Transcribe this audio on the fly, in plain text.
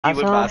He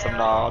would buy some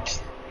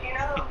knobs.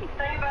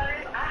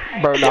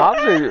 Bro, knobs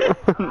are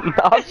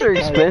knobs are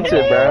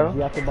expensive, bro.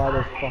 You have to buy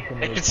those fucking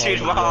Dude,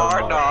 why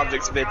are knobs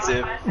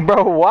expensive?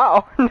 Bro,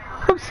 wow.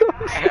 Knobs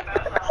are expensive.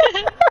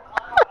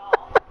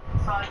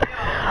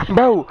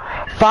 Bro,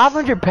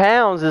 500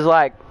 pounds is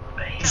like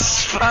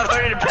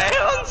 500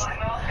 pounds?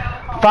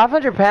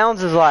 500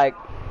 pounds is like,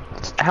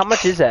 how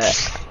much is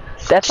that?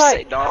 That's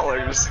like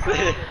dollars.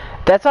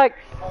 That's like,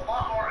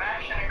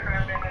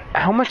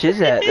 how much is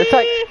that? That's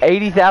like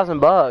 80,000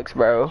 bucks,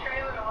 bro.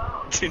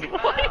 Dude,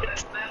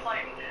 what?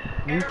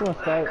 You just want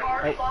to start.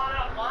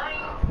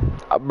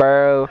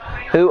 Bro,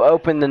 who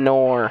opened the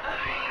door?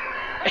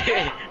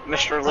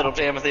 Mr. Little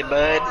Timothy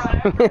Bud.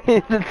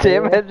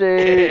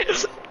 Timothy.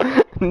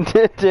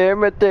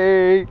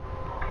 Timothy.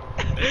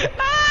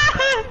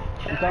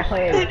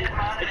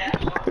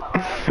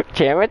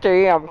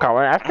 Timothy, I'm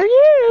coming after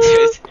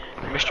you.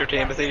 Mr.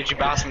 Timothy, did you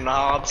buy some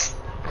knobs?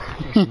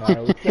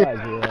 No, we got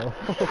zero.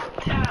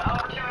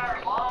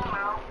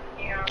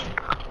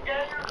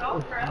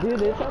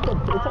 Dude, it's like a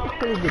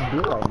pretty good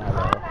deal right now,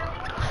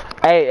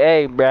 though.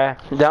 Hey, bruh,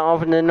 don't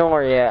open the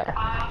door yet.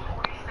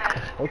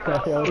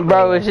 Okay.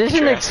 Bro, is this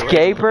an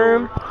escape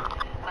room?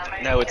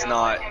 No, it's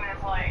not.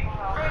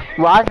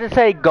 Why does it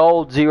say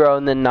gold 0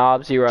 and then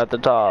knob 0 at the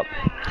top?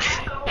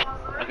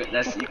 Okay,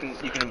 that's you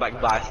can like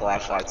buy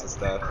flashlights and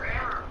stuff.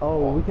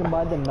 Oh, we can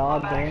buy the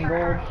knobs and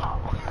gold?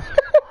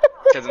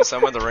 Because in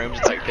some of the rooms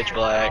it's like pitch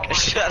black.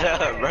 Shut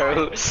up,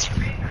 bro.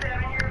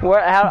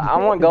 What? How? I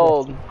want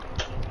gold.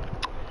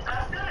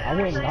 I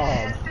want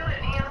knobs.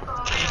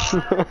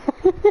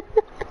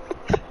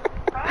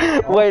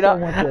 Wait,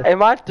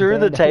 am I through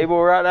the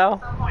table right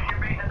now?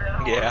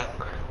 Yeah.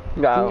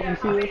 No. You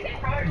see this?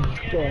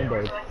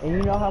 Band-Aid. And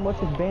you know how much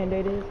this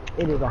Band-Aid is?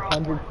 It is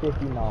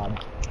 150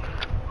 knobs.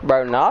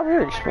 Bro, knobs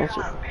are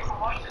expensive.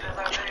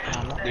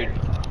 Dude,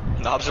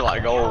 knobs are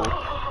like gold.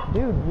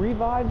 Dude,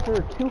 revives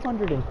are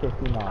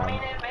 250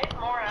 knobs.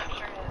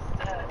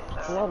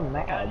 That's a lot of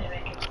knobs.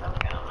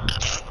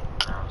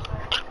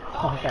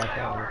 Oh, that's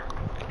funny.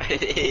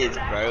 It is,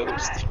 bro.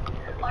 Just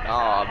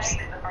knobs.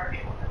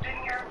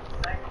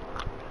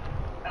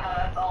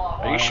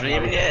 Are you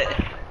streaming yet?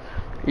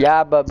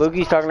 Yeah, but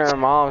Boogie's talking to her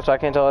mom, so I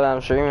can't tell her that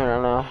I'm streaming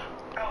right now.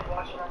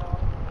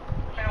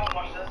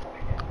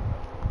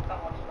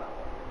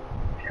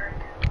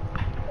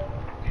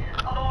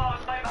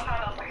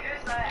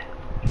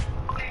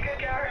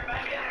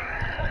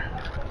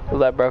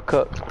 Let bro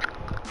cook.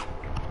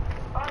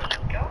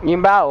 You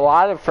can buy a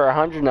lot of for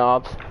 100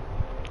 knobs.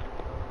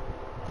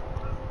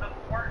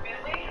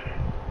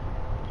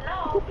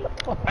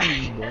 What are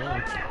you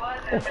doing?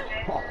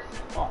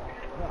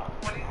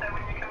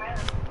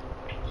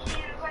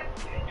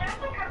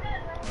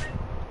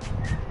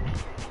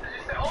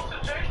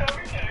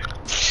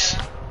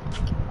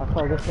 I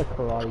call this the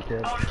Karate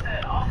Kid.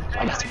 Oh,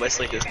 that's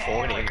Wesley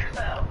disappointing.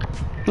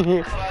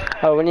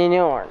 Open your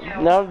door.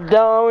 No,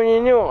 don't open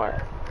your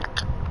door.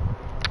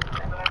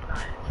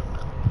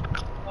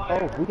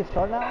 Oh, we can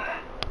start now?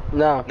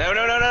 No. No.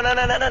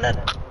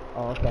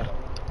 Oh, okay.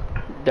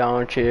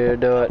 Don't you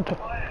do it.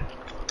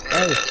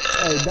 Hey,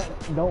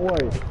 don't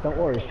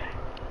worry.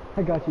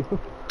 I got you.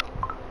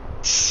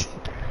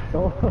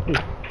 Don't worry.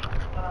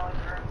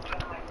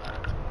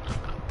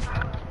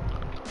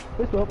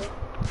 This up.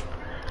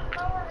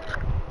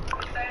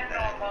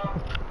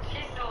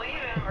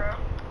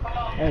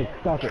 Hey,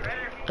 stop it.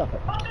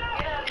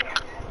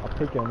 I'll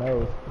pick your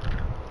nose.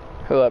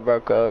 Who let bro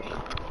cook?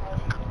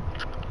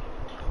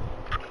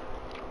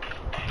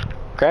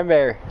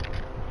 Cranberry.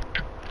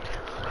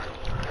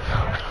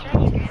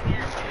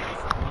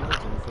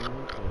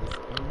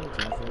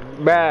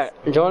 Bruh,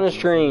 join the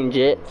stream,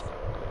 Jit.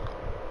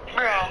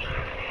 Bro,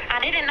 I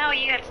didn't know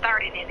you had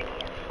started it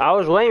again. I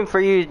was waiting for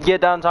you to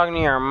get done talking to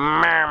your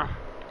mom.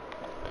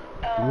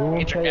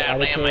 Get your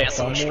goddamn ass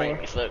on the stream,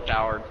 you fuck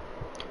coward.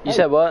 You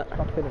said what?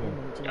 Don't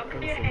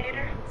be a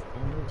hater.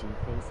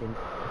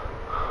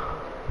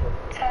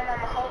 Tell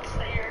Mama Holtz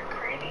that you're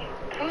creepy.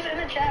 Who's in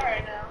the chat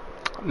right now?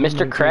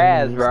 Mr.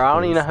 Krabs, bro. I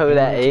don't even know who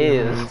that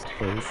is.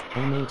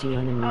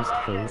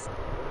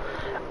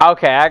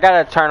 Okay, I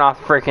gotta turn off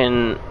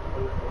freaking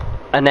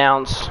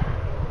announce.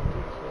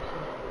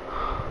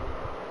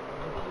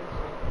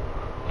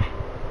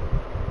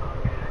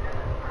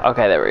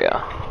 Okay, there we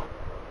go.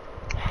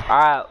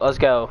 Alright, let's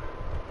go.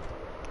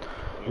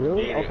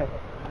 Really? Okay.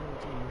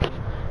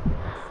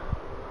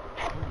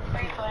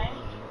 Are you playing?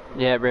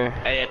 Yeah, bro.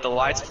 Hey, if the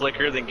lights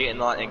flicker, then get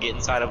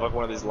inside of like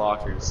one of these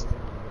lockers.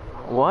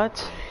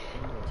 What?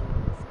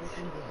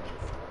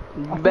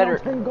 I Better.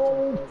 found 10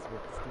 gold.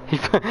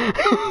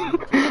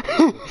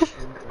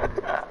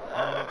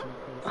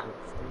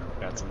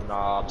 Got some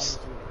knobs.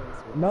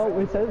 No,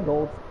 it says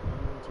gold.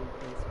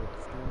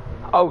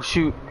 Oh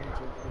shoot.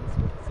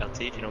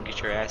 LT, if you don't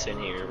get your ass in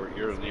here,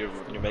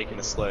 you're making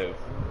us slow.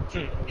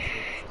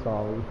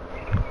 Sorry.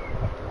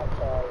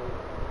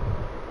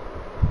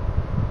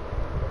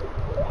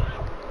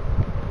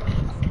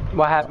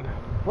 What happened?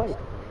 Wait.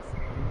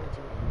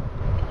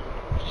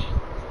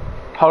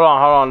 Hold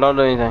on, don't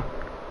do anything.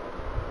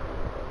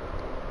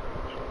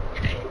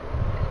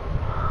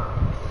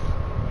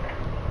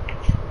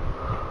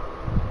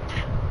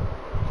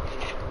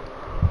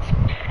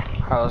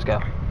 Alright,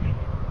 let's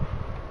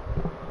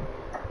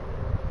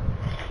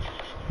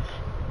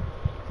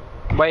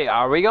go. Wait,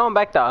 are we going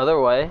back the other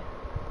way?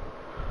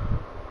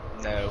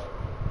 No.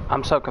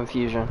 I'm so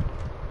confusion.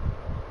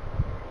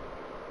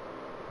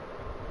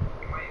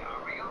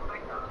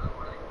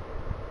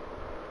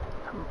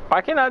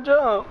 Why can't I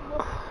jump?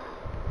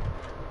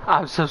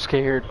 I'm so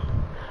scared.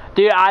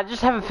 Dude, I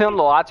just have a feeling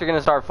the lights are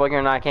gonna start flickering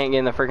and I can't get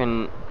in the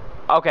freaking...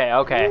 Okay,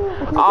 okay.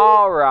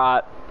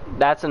 Alright.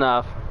 That's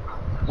enough.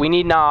 We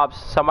need knobs.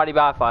 Somebody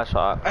buy a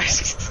flashlight.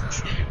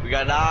 We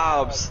got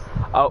knobs.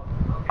 Oh.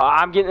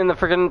 I'm getting in the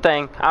freaking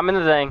thing. I'm in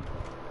the thing.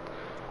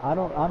 I'm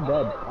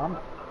dead.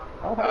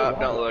 Oh, hey, wow.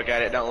 Don't look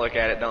at it, don't look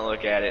at it, don't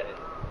look at it.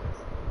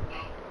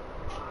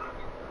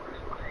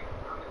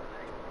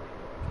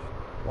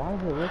 Why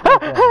does it look like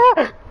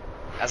that?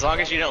 As long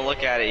as you don't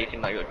look at it, you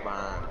can like look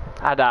behind.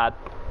 I died.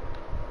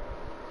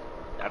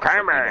 That's what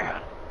you Kramer.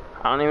 got.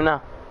 I don't even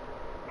know.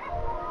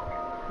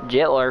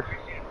 Jitler.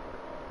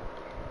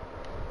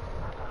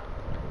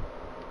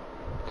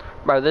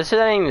 Bro, this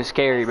ain't even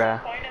scary, bro.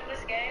 Point of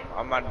this game?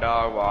 On my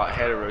dog walk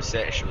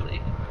heterosexually.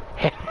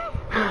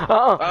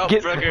 Oh,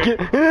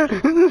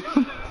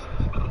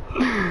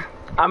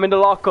 I'm in the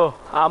locker.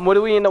 What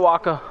are we in the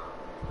locker?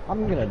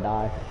 I'm gonna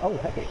die. Oh,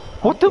 hey.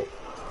 What the?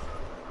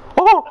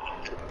 Oh!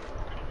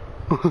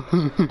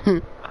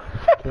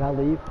 Can I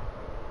leave?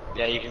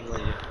 Yeah, you can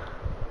leave.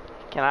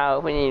 Can I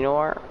open your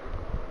door?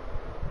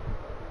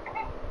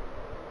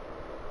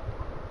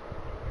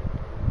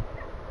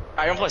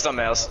 I can play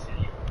something else.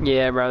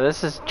 Yeah, bro,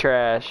 this is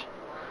trash.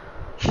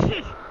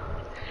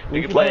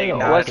 We can play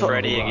Night Let's- at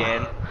Freddy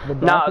again. The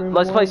No, bathroom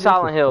let's one, play this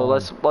Silent is Hill.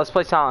 fun. Let's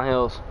play Silent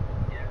Hills.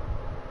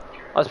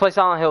 Let's play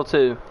Silent Hill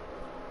 2.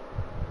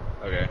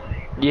 Okay.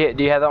 Do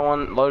you have that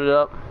one loaded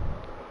up?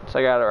 So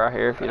I got it right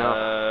here if you don't.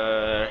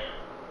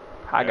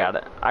 I got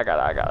it. I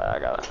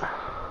got it.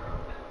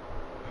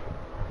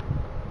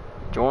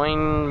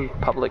 Join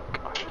public.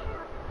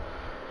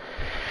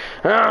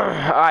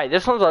 Alright,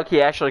 this one's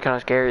low-key actually kind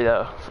of scary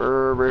though.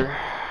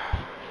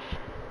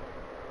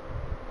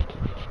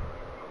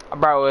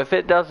 Bro, if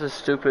it does this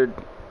stupid...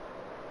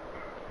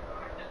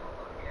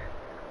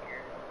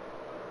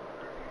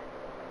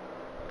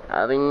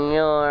 I think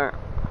you're...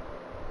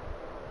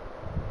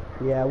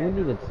 Yeah, we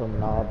needed some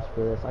knobs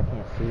for this. I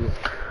can't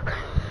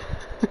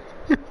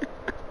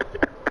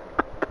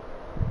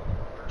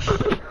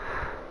see.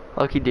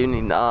 Loki do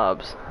need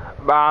knobs.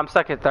 Bro, I'm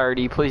stuck at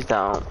 30. Please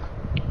don't.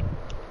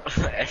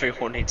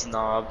 Everyone needs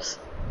knobs.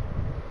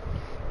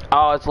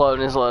 Oh, it's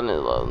loading.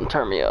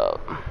 Turn me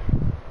up.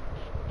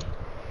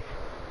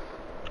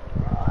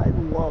 I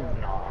love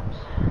knobs.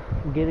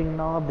 Getting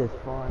knobbed is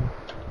fun.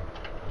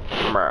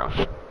 Bro.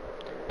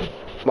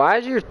 Why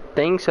is your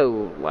thing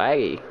so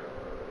laggy?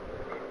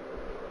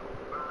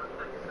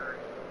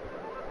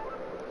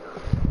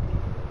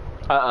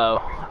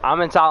 Uh-oh.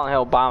 I'm in Silent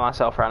Hill by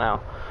myself right now.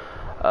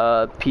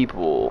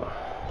 People.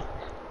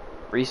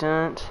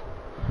 Recent.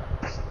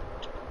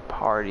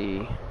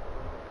 Party.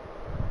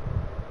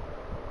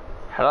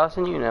 How do I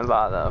send you an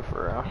invite though,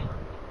 for real?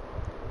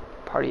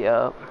 Party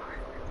up.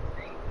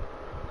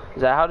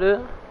 Is that how to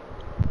do it?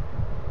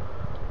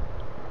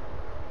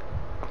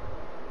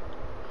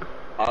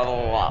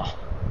 Oh wow.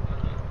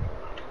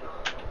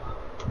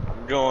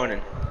 I'm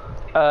joining.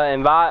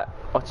 Invite.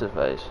 What's his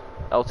face?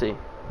 LT.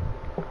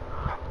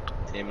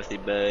 Timothy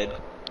Bud.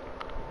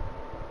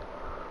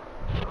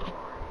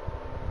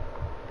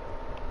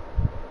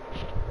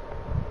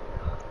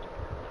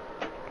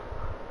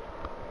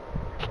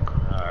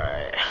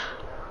 Alright.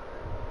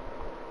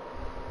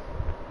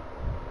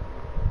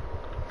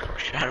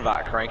 Trying to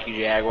invite Cranky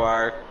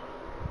Jaguar.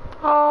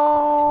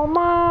 Oh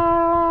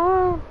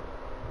my.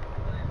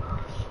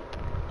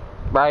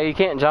 Bro, you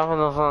can't jump on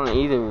this one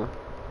either.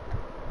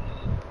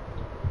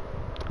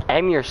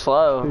 Aim, you're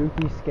slow.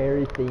 Spooky,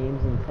 scary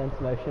themes, intense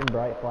motion,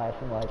 bright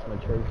flashing lights,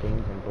 mature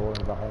themes, and gore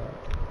and violence.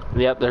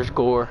 Yep, there's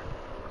gore.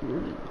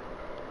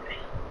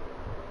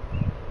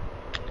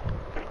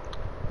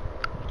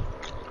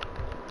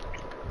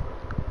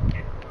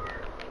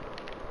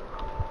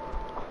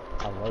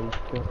 I like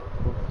it.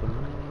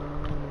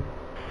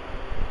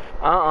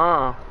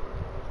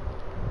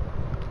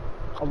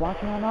 Why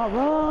can I not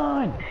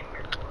run?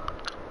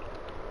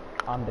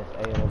 I'm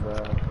disabled, bro.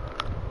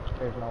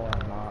 There's no way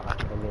I'm not. I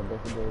think I get a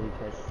disability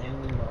check any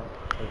month.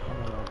 There's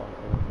something else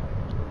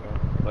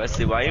on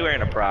Wesley, why are you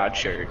wearing a Pride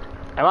shirt?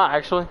 Am I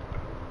actually?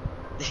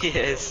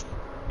 Yes.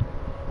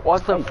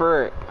 What's the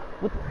frick?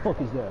 What the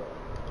fuck is that?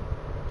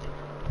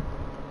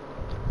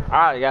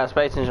 Alright, you got a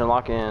space engine.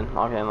 Lock in.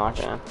 Lock in. Lock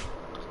in.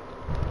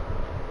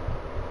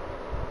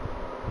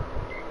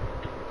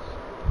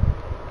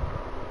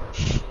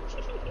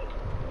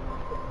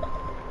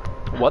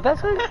 What that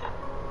say?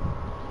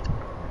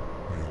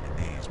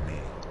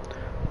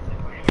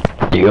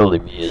 The only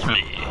me is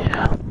me.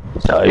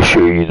 I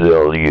assure you the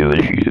only you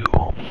is you.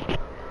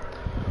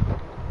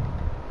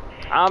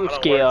 I'm I don't work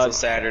scared. till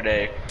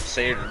Saturday.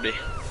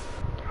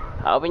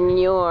 Open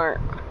your...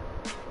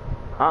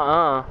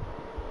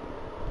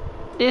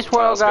 This Oh,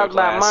 world let's go got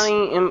about class.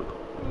 money and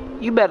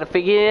you better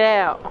figure it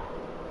out.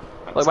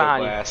 Look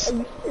behind you. glass.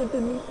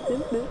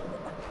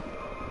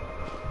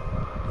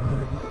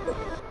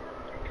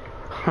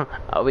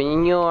 I'll be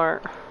in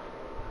York.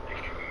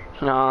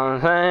 You know what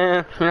I'm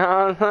saying? You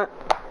know what I'm saying?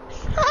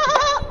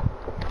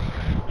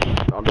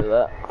 Don't do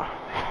that.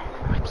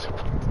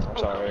 I'm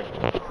sorry.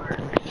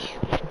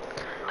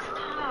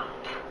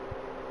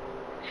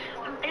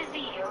 I'm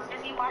busy. I'm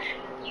busy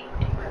watching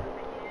YouTube.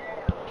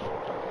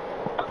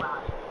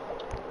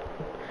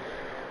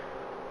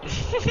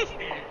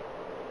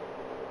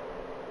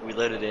 We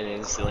loaded in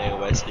instantly and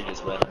Wesley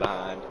just left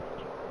behind.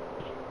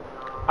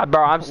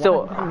 Bro, I'm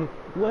still.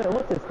 What's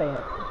his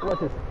stance?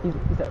 What's his? He's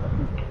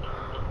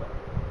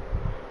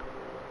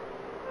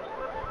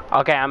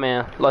Okay, I'm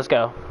in. Let's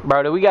go.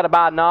 Bro, do we gotta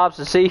buy knobs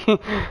to see? Bro.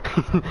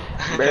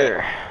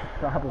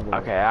 probably.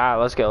 Okay, alright,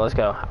 let's go, let's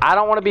go. I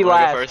don't want to be You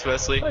wanna last. go first,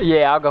 Wesley?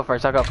 Yeah, I'll go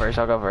first, I'll go first,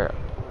 I'll go first.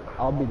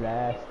 I'll be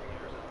last.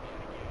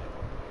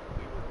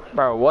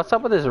 Bro, what's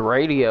up with this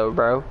radio,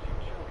 bro?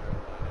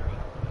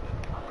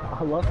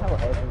 I love how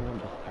everyone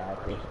just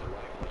passes.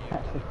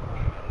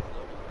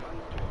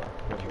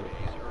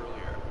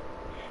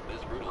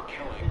 This brutal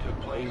killing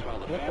took place while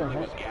the family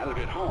was gathered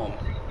at home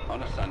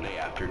on a Sunday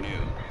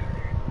afternoon.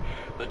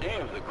 The day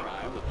of the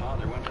crime, the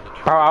father went to the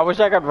church. Bro, I wish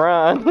I could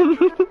run.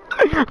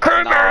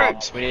 Cranberry!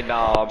 Knobs. We need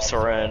knobs to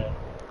run.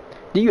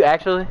 Do you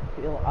actually?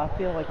 I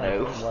feel like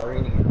No. I'm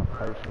worried and I'm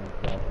personally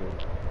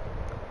pressured.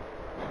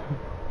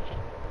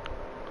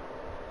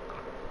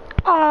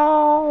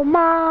 Oh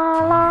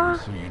my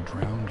life. So you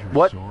drowned your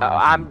What?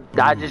 sorrows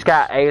I just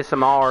got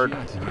ASMR. She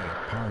had to get a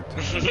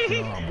part-time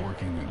job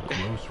working at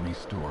a grocery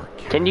store.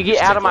 Can you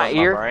get out of my tickling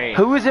my ear? brain.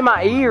 Who is in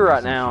my ear right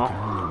She could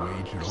now? only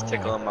wage it It's all.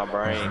 tickling my Her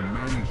brain.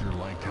 manager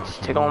liked how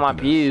she tickling my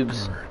looked in a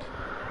pubes. skirt.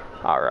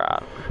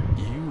 Alright.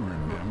 You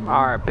remember?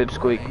 Alright,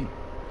 Pipsqueak. right?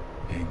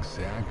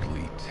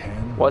 Exactly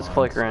 10 What's months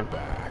flickering?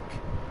 back.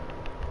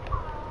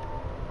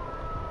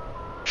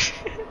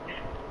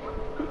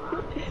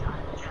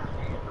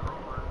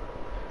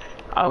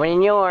 I'm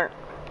in York.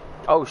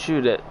 Oh,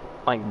 shoot it.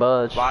 Like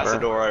Budge. Why is the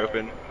bro. door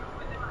open?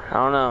 I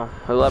don't know.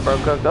 Who let bro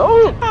cook?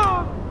 Oh!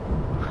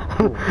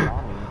 Ooh,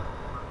 mommy.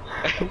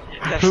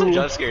 That's what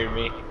jump scared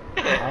me.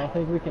 I don't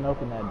think we can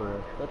open that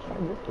door. Let's try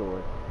this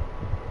door.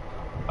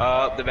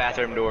 The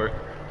bathroom door.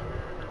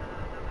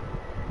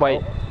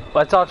 Wait.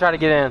 Let's all try to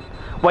get in.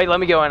 Wait, let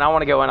me go in. I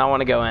want to go in. I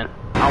want to go in.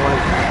 I want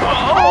to.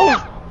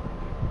 Oh!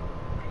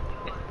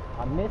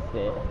 I missed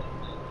it.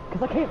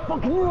 Cause I can't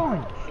fucking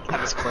run. I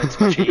just clenched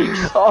my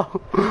cheeks. Oh!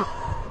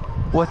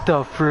 What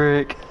the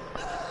frick?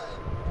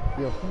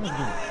 Yo, someone's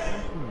getting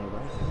chasing me,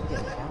 right? Someone's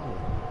getting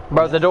counted.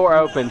 Bro, the door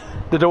opened.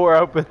 The door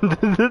opened.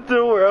 The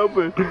door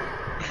opened.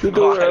 The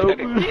door Why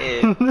opened.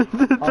 again?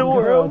 The I'm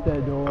door going out opened.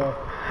 that door.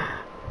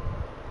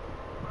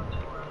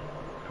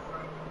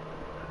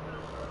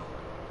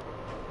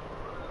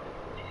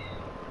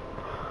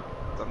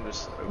 I'm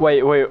just.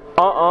 Wait.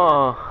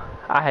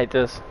 I hate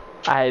this.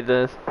 I hate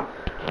this.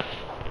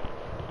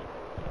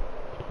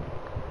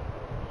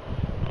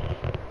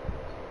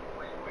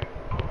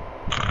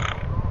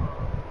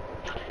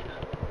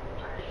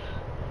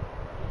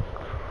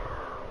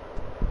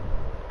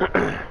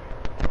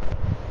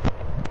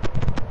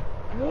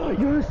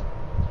 Yes!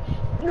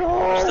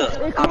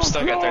 No! I'm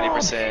stuck at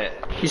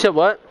 30%. You said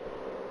what?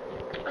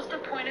 What's the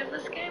point of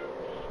this game?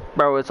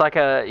 Bro, it's like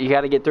you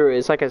gotta get through it.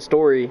 It's like a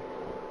story.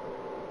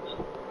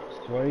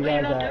 Where are you Well,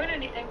 you're guys not at? doing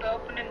anything but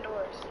opening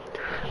doors.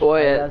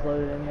 Boy, Are you guys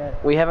loaded in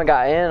yet? we haven't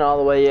got in all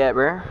the way yet,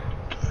 bro.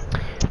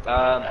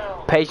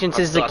 Oh. Patience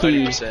I'm is the still at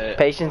key. 30%.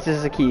 Patience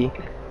is the key.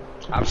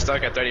 I'm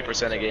stuck at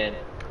 30% again.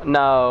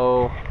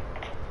 No.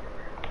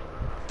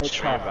 It's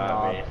Try not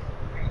by me. knobs.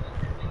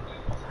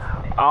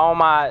 Oh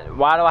my,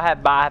 why do I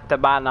have to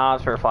buy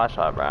knobs for a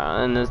flashlight, bro?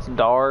 And it's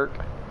dark.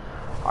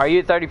 Are you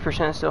at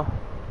 30% still?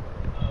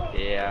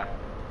 Yeah.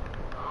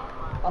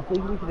 I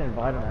think we can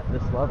invite him at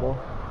this level.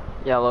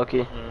 Yeah,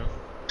 Loki.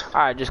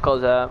 Alright, just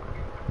close that.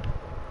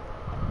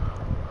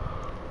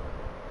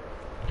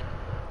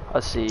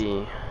 Let's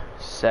see.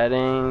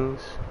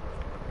 Settings.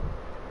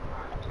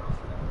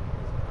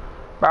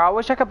 Bro, I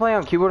wish I could play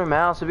on keyboard and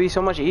mouse. It'd be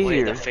so much Wait,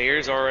 easier. the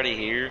fair's already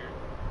here?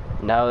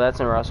 No, that's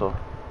in Russell.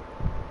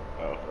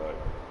 Oh, fuck.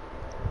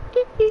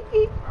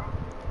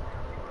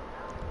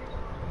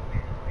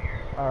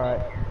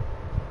 Alright.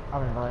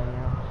 I'm inviting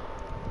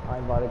you. I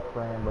invited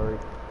Cranberry.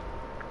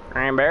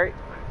 Cranberry.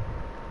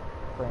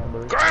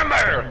 Cranberry.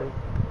 Cranberry!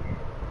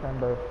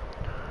 Cranberry.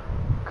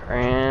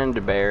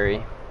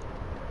 Cranberry.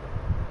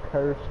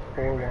 Cursed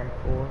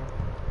 414.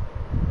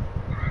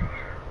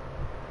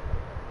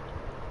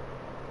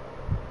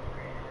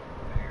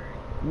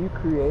 You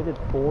created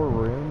 4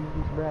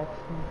 rooms,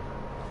 Braxton?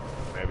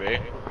 Maybe.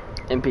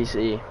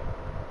 NPC.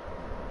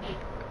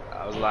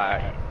 I was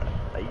like,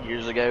 8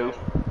 years ago.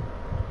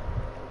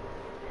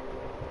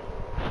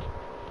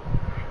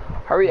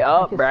 Hurry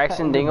up, Just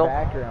Braxton cut the Dingle.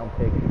 Background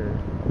picture.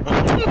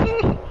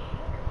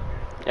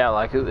 Yeah,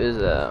 like who is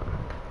that?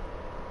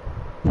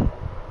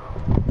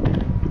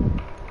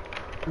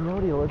 You know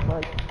what he looks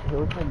like? He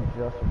looks like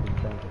Justin from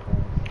Stranger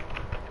Things.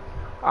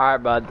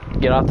 Alright, bud.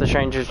 Get off the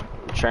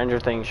Stranger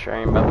Things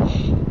train, bud.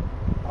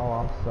 Oh,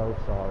 I'm so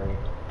sorry.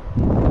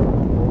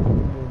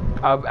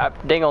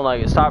 Dingle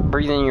Nugget, stop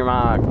breathing in your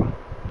mic.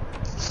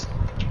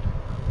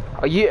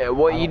 Oh,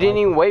 you didn't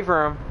even wait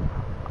for him.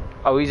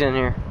 Oh, he's in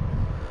here.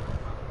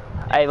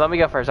 Hey, let me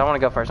go first. I want to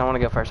go first. I want to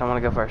go first. I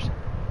want to go first.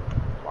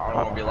 I don't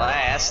want to be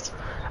last.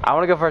 I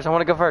want to go first. I want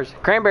to go first.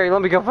 Cranberry,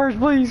 let me go first,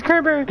 please.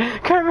 Cranberry,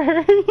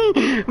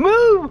 Cranberry,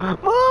 move,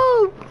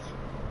 move.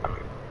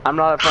 I'm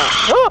not at front.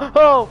 Oh,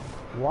 oh.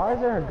 Why is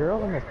there a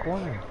girl in this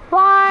corner?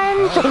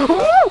 One. Family,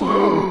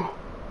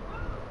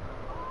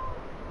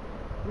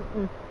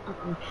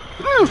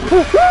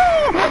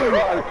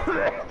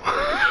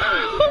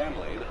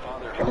 the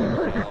father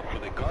helped himself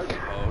with a garden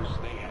hose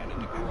they had in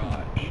the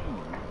garage.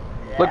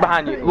 Look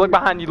behind you. Look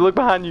behind you. Look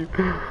behind you.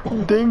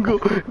 Dingle,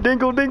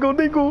 dingle, dingle,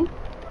 dingle.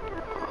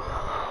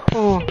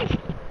 Oh.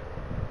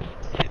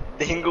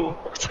 Dingle.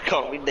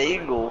 Call me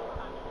Dingle.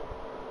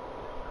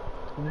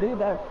 Dude,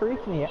 that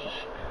freaked me out.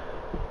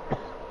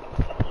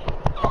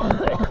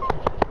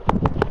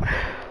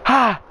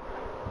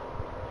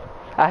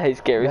 I hate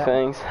scary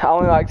things. I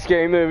only like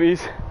scary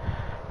movies.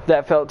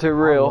 That felt too I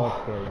real.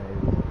 love scary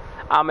movies.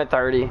 I'm at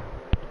 30.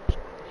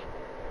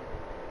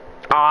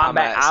 Oh, I'm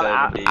at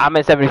 70. I'm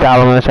at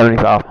 75. I'm at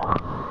 75.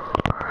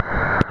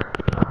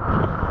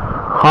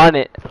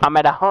 100. I'm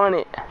at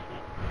 100.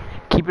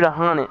 Keep it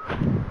 100.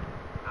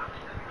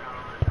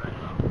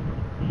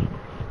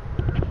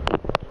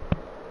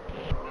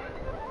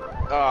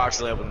 Oh, I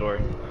actually opened the door.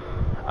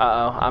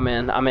 Uh-oh, I'm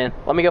in. Let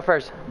me go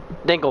first.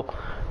 Dinkle.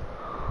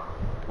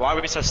 Why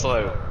are we so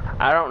slow?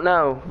 I don't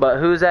know, but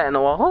who's that in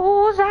the wall?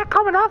 Who's that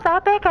coming off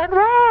that big and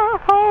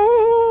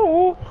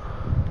roll?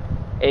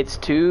 It's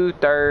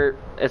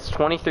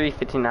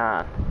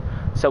 23:59.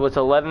 So it's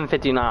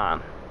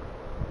 11:59.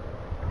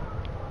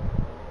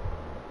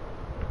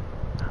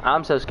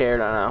 I'm so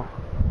scared, I know.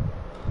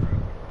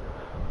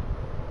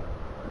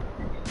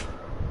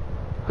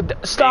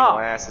 Stop!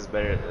 Being last is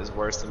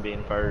worse than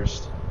being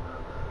first.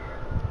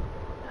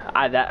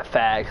 That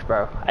facts,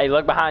 bro. Hey,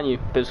 look behind you,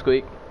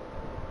 Pipsqueak.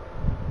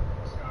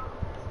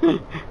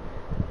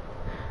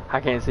 I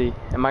can't see.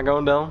 Am I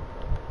going down?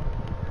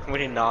 We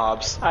need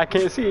knobs. I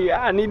can't see.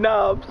 I need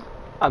knobs.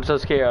 I'm so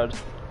scared.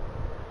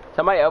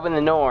 Somebody open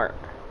the door.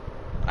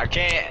 I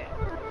can't.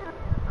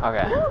 Okay.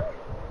 I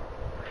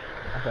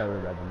thought we were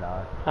about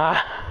to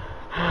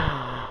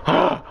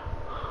die.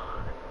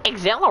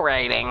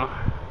 Exhilarating.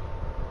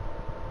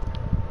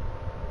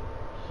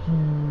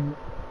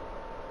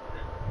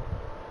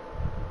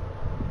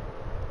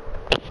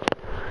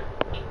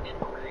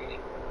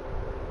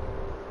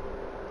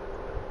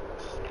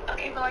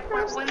 Okay, but like,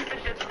 when's the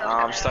good stuff?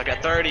 I'm stuck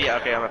at 30.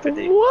 Okay, I'm at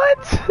 50.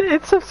 What?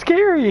 It's so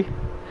scary.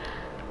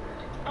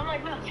 I'm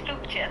like not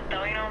spooked yet,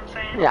 though. You know what I'm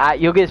saying? Yeah,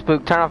 you'll get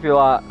spooked. Turn off your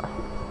light.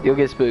 You'll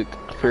get spooked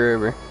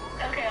forever.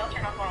 Okay, I'll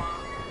turn off one.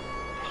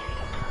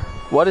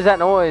 What is that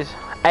noise?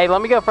 Hey,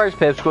 let me go first,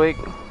 Pipsqueak.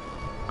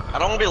 I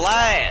don't want to be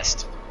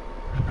last.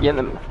 Yeah,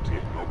 the...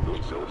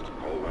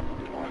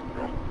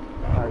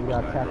 Alright, you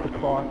gotta tap the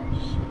clock.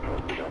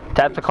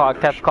 Tap the clock.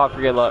 Tap the clock for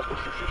good luck.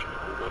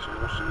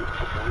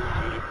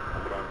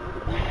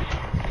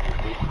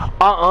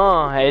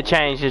 It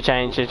changed. It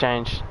changed. It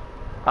changed.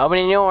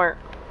 Opening your.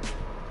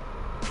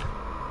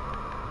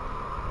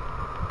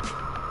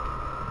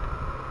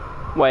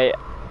 Wait,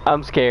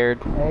 I'm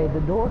scared. Hey, the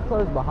door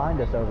closed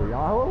behind us over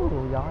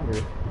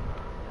yonder.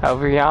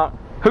 Over here.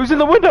 Who's in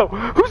the window?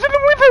 Who's in the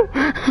window?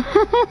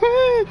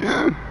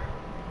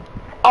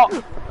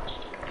 Oh.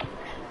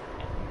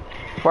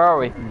 Where are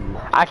we?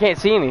 I can't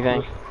see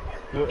anything.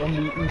 We're in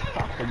the east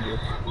passenger.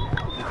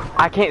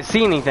 I can't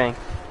see anything.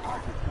 I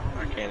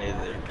can't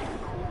either.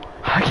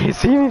 I can't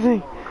see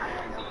anything.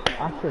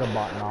 I should have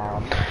bought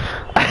knobs.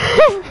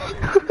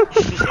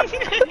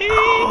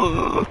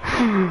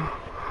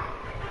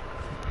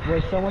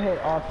 Wait, someone hit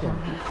option.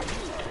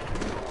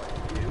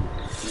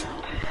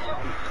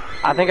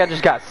 I think I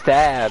just got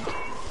stabbed.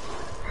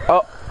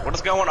 Oh, What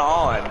is going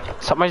on?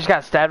 somebody just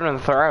got stabbed in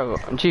the throat.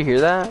 Did you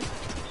hear that?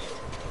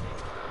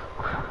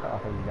 I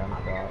think you got me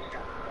shot.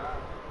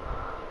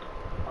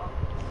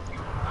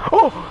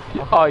 Oh!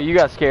 Oh, you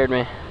got scared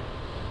me.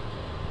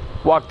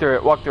 Walk through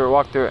it, walk through it,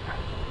 walk through it.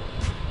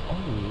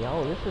 Oh,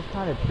 yo, this is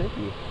kind of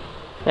tricky.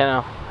 You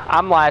know,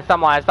 I'm last.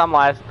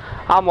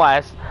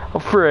 Oh,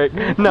 frick.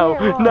 No,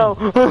 no, no,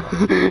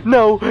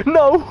 no,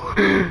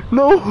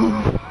 no.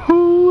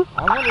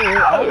 I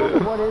wonder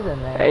what is in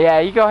there. Yeah,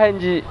 you go ahead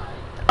and just...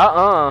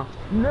 No!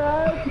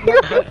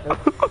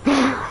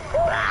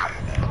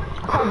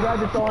 I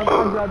grabbed its arm,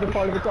 I grabbed a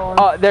part of its arm.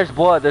 Oh, there's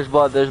blood, there's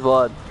blood, there's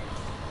blood.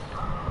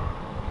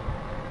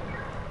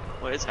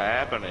 What is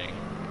happening?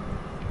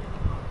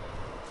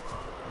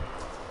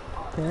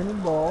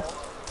 Cannonball.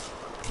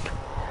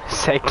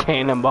 Say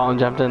cannonball and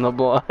jumped in the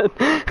blood.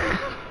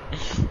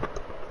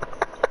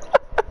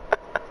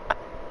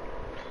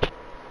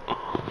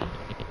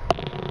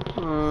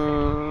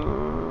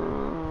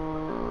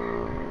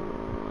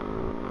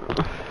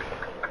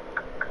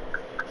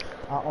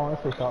 I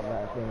honestly thought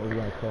that thing was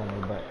gonna kill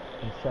me, but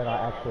instead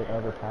I actually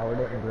overpowered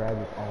it and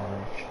grabbed its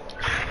arm.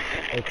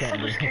 They can't do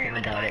Someone's scaring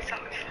anything the about dog it.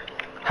 something.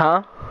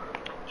 Huh?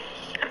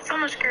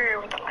 much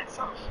scarier with the lights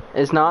off.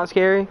 It's not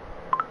scary?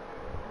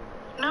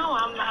 No,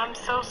 I'm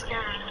so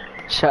scared.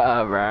 Shut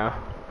up, bro.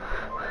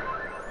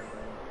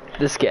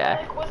 This guy.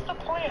 Like, what's the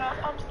point?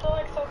 I'm still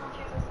like so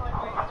confused as to like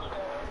what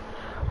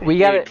to do. We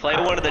got Dude, it. play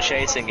one of the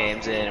chasing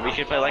games in. We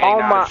could play like Oh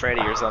Ignite my-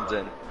 Freddy or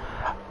something.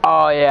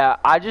 Oh yeah,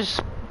 I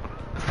just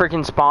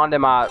freaking spawned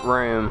in my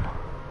room.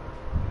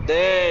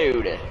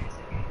 Dude.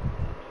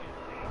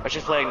 I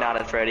should play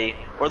Ignited Freddy.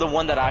 Or the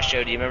one that I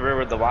showed you. Remember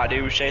where the white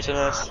dude was chasing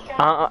us?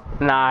 Nah,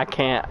 I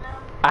can't.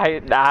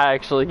 I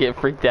actually get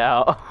freaked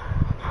out.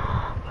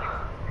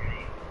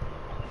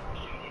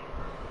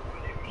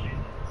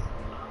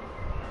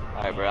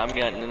 Alright, bro. I'm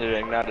getting into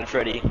Ignited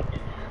Freddy.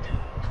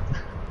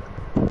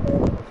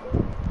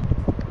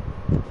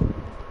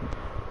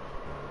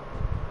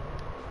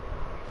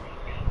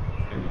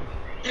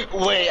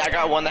 Wait, I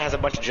got one that has a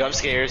bunch of jump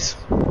scares.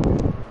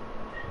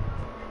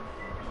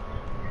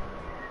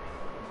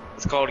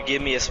 It's called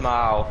Give Me a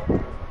Smile.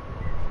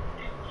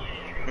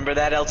 Remember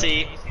that,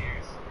 LT?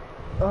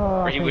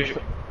 Oh, Where he was,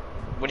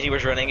 when he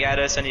was running at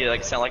us and he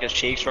like sounded like his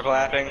cheeks were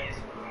clapping.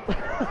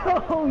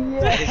 oh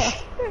yeah.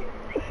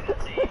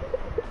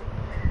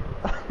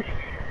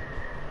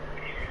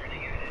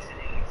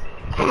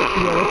 Yeah,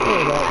 let's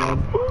play that one.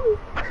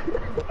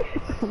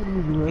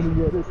 Somebody's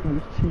running at us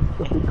and his cheeks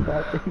started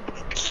clapping.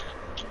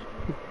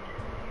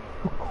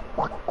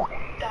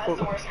 That's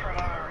the worst part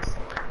of ours.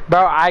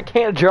 Bro, I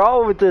can't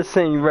draw with this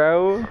thing,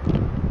 bro. Oh,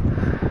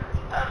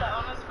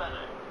 that one is better.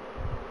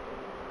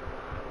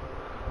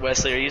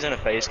 Wesley, are you using a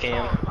face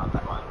cam? Not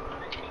that one.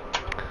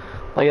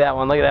 Look at that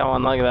one, look at that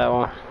one, look at that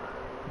one.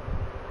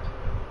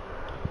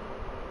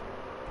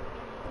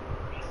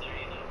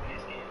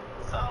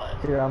 Solid.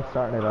 Here, I'm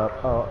starting it up.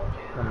 Oh,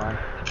 never mind.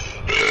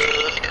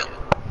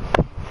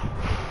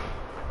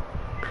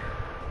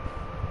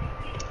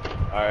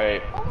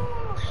 Alright.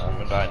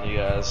 I'm inviting you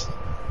guys.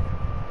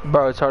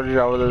 Bro, it's hard to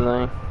draw with this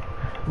thing.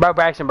 Bro,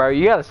 Braxton, bro,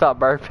 you gotta stop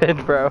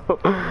burping, bro.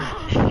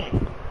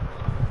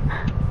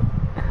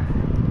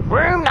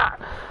 Room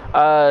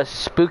not.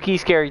 Spooky,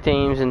 scary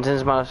themes,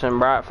 intense motion,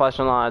 bright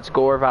flashing lights,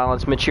 gore,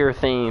 violence, mature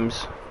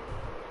themes.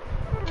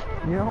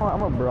 You know what? I'm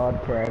gonna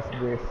broadcast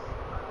this.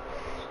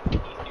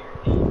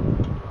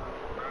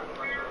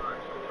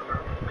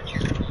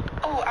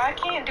 Oh, I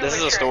can't do This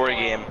is a story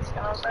game. You know what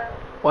I'm saying?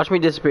 Watch me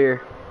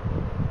disappear.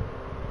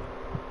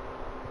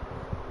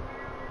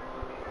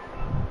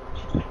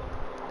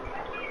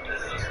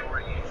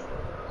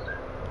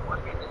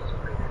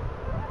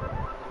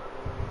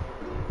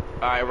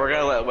 Alright, we're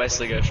gonna let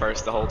Wesley go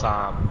first the whole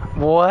time.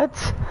 What?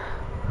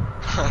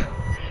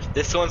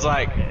 This one's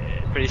like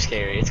pretty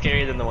scary. It's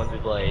scarier than the ones we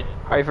played.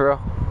 Are you for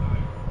real?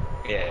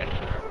 Yeah.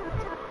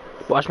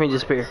 Watch me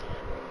disappear.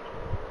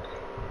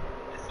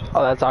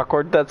 Oh, that's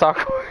awkward. That's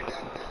awkward.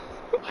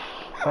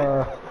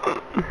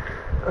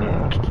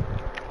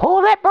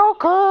 Hold that, bro,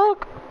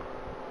 cook.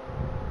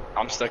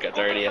 I'm stuck at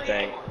 30, I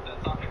think.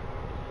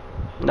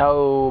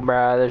 No,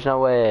 bruh, there's no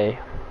way.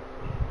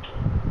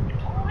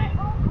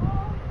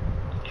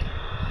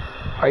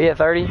 Are you at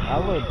 30? I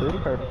load through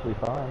perfectly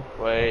fine.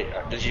 Wait,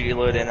 did you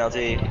load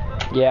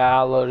NLT? Yeah,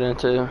 I'll load in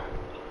too.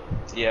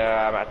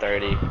 Yeah, I'm at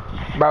 30.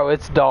 Bro,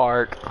 it's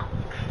dark.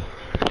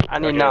 I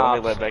need Okay,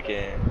 knobs. let me let back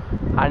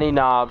in. I need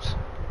knobs.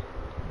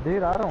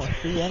 Dude, I don't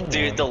see anyone.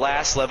 Dude, the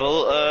last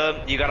level,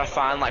 you gotta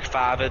find like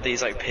 5 of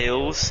these like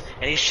pills,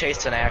 and he's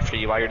chasing after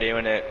you while you're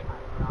doing it.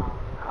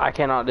 I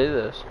cannot do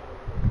this.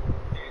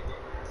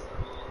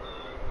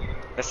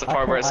 That's the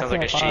part where it sounds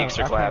like his cheeks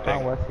are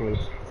clapping. Wesley.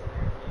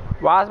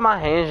 Why is my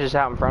hands just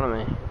out in front of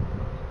me?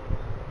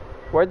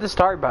 Where'd the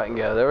start button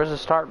go? There was a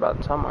start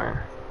button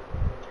somewhere.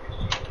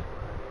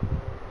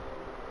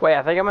 Wait,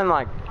 I think I'm in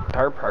like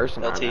third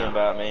person right LT now.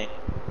 about me.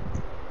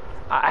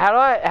 How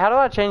do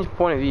I change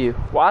point of view?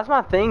 Why is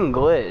my thing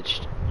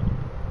glitched?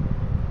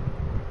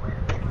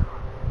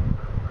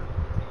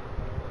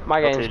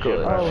 My game's take it.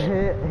 glitched. Oh,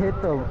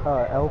 hit the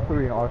L3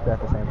 and R3 at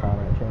the same time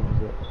and it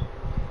changes it.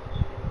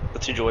 The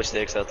 2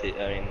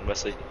 joysticks,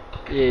 Wesley.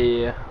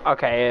 Yeah.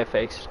 Okay, it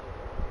fixed.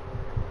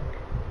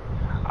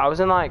 I was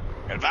in like.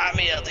 Invite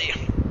me, LT.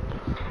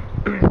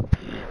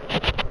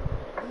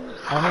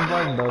 I'm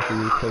inviting both of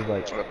you because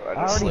like I I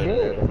just already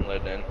loaded did. in.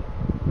 Loaded in.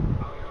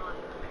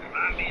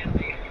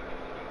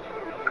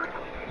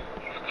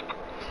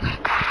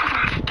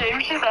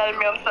 James just added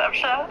me on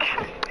Snapchat.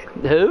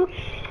 Who?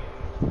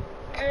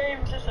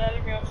 James just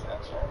added me on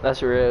Snapchat. That's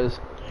who it is.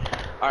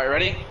 Alright,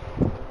 ready?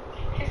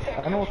 He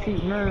said, I don't see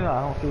I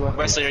don't see Wesley.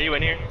 Wesley, are you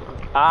in here?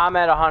 I'm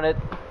at 100.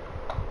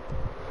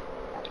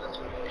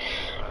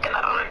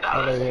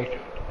 Oh, there he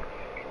is.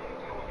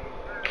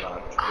 Hold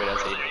on. Wait,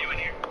 LT.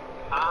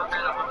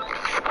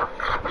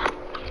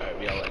 Alright,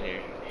 we all in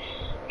here.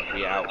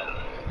 We out.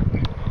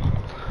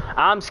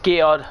 I'm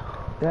scared.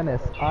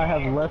 Dennis, I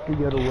have left to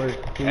go to work.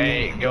 Please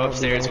Hey, go don't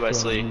upstairs, be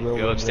Wesley. listening. You will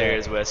Go regret.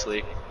 upstairs,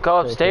 Wesley. Go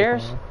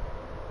upstairs?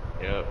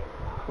 Yep.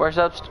 Where's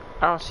upstairs?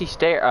 I don't see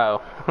stairs.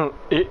 Oh. Fucking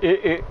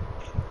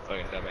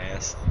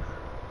dumbass.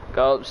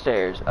 Go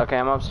upstairs. Okay,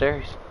 I'm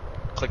upstairs.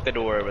 Click the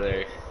door over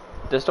there.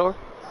 This door?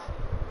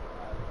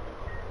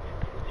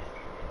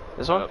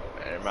 This one? Up,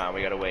 Never mind,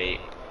 we gotta wait.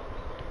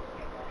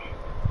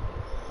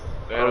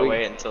 We gotta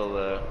wait until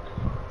the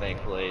thing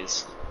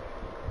plays.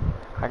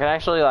 I can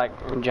actually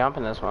like jump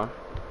in this one.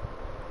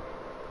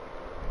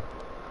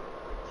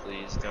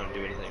 Please don't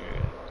do anything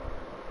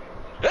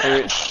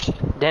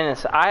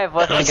Dennis, I have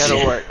left to go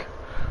to work.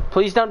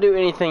 Please don't do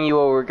anything you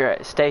will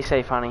regret. Stay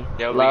safe, honey.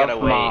 Yo, we Love, gotta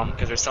wait Mom.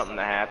 because there's something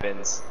that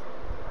happens.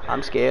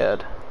 I'm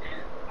scared.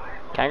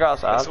 Can I go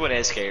outside? This one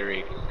is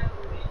scary.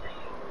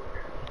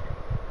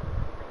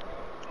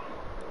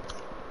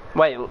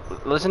 Wait,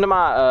 listen to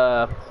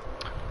my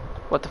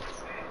what the?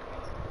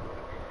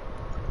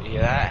 You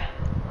hear that?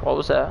 What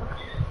was that?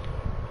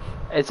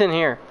 It's in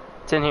here.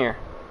 It's in here.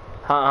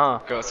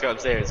 Go, let's go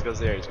upstairs. Go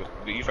upstairs.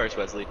 You first,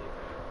 Wesley.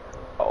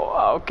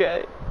 Oh,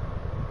 okay.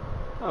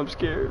 I'm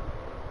scared.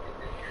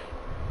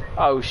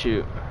 Oh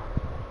shoot.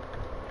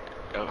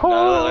 Go.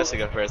 No, let Leslie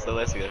go first. Let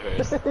Leslie go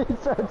first. He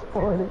starts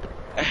pointing.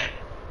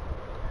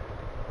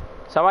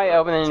 Somebody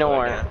open the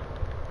door.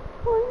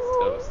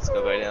 Let's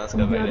go back down. Let's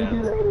go back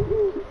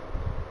down.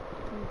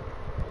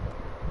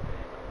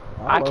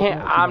 I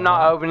can't. I'm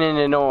not opening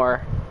the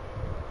door.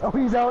 Oh,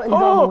 he's out. He's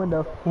out the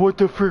window. What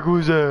the frick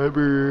was that,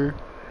 bro?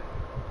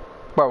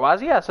 Bro, why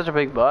does he have such a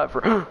big butt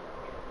for?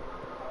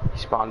 He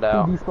spawned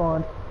out. He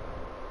despawned.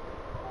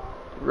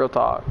 Real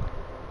talk.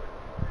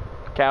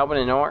 Can I open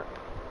the door?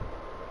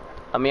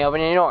 Let me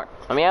open the door.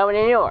 Let me open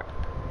the door.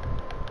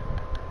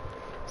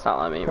 It's not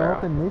letting me, bro.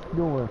 Open this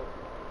door.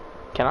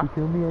 Can I? You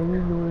feel me?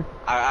 Any door?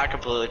 I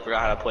completely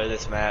forgot how to play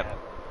this map.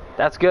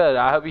 That's good.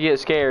 I hope you get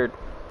scared,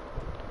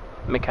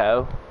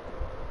 Miko.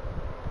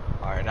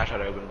 Alright, now try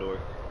to open the door.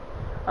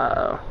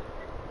 Uh-oh.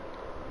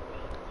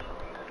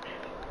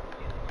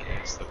 Okay,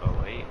 still go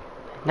wait.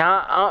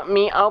 Now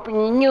me open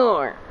the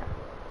door.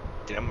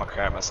 Dude, I'm gonna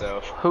crap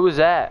myself. Who is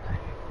that?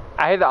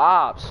 I hear the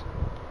ops.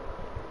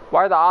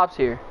 Why are the ops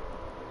here?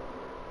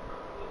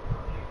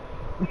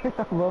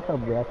 I love how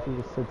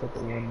Braxton just sits at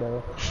the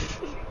window.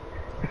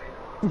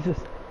 He's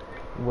just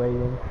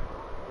waiting.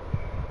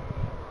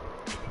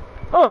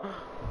 Oh!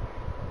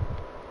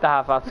 The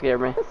high five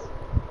scared me.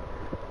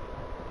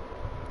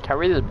 Can I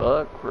read this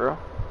book, bro?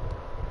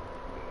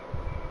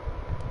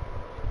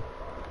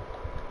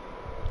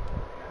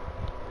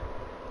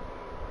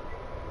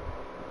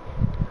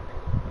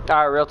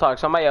 Alright, real talk.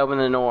 Somebody open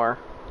the door.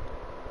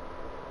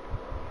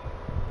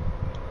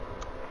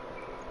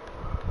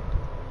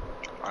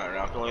 I don't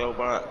know, I can only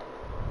open it.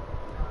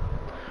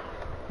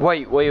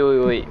 Wait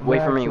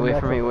for me, wait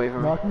for me, wait for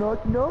me. Knock,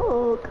 knock,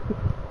 knock.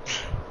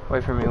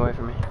 Wait for me, wait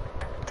for me.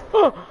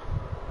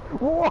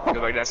 Whoa.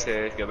 Go back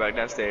downstairs, go back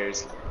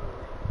downstairs.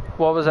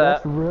 What was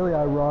that? That's really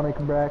ironic,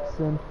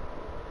 Braxton.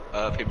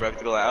 He broke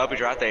the glass. Oh, he's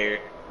right there.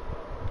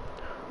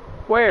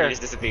 Where? He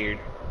just disappeared.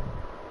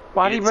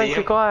 Why You did he didn't break see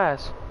the him?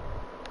 glass?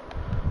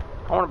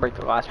 I want to break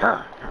the glass.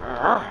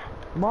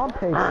 Mom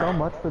paid so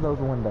much for those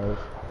windows.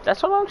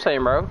 That's what I'm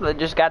saying, bro. They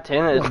just got They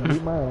beat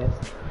tinted. my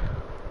ass.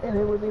 And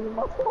it wasn't even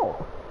my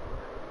fault.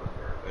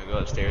 We go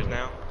upstairs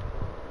now.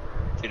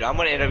 Dude, I'm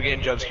gonna end up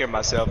getting jump scared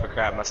myself or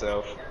crap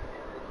myself.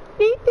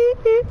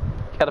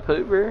 Got a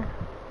poop, bro?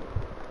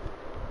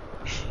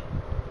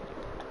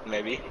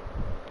 Maybe.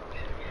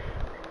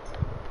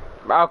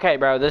 Okay,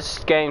 bro. This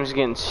game's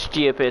getting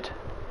stupid.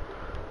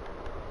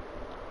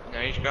 No,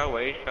 you just gotta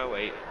wait, you just gotta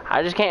wait.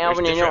 I just can't There's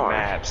open any different doors.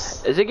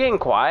 maps. Is it getting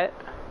quiet?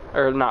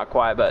 Or not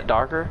quiet, but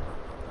darker?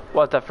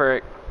 What the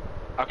frick?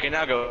 Okay,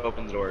 now go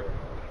open the door.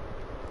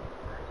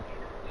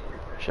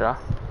 Should I?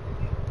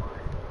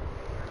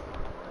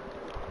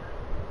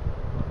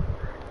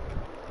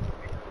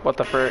 What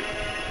the frick?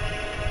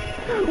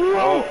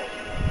 Oh,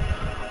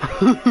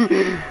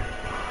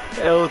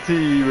 LT,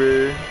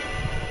 bro.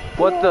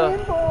 What the?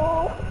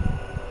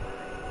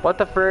 What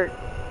the frick?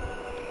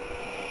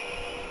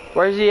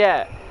 Where's he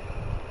at?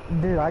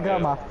 Dude, I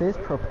got my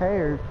fist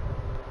prepared.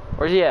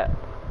 Where's he at?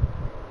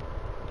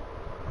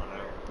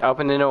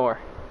 Open the door.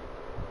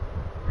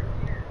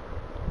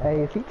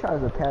 Hey, if he tries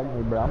to attack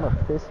me, bro, I'm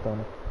gonna fist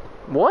him.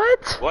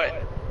 What? what?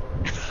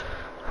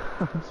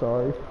 I'm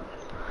sorry.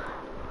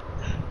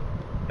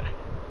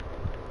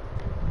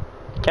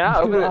 Can I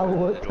open Dude, I it?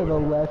 look to the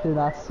left and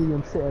I see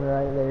him sitting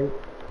right there.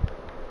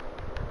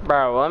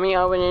 Bro, let me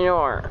open the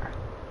door.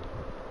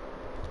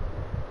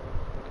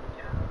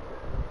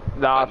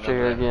 The ops are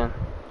here again.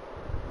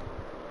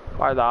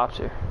 Why are the ops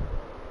here?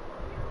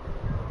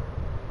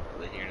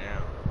 They're here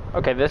now.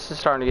 Okay, this is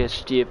starting to get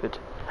stupid.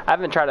 I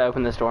haven't tried to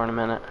open this door in a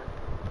minute.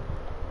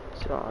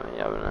 So let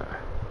me open it.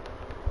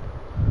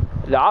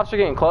 The ops are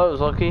getting close,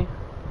 Loki.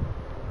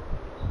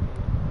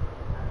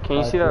 Can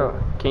you see the?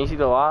 Can you see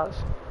the lights?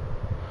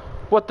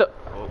 What the?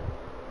 Oh.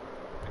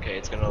 Okay,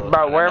 it's gonna.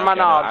 Bro, where are my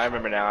knobs? I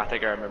remember now. I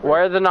think I remember.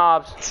 Where are the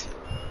knobs?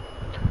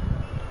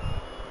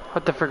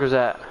 What the frick was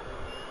that?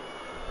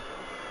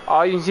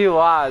 Oh, you can see the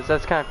lights.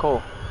 That's kind of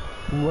cool.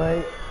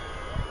 Wait.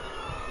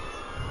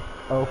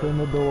 Open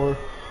the door.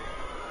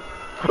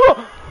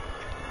 Gotta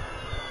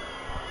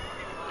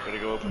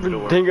go open the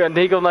door.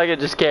 Dingle Nugget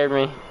just scared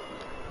me.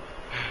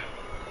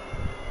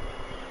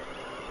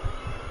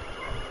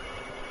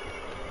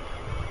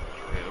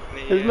 Wait, open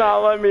it It's not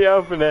letting me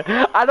open it.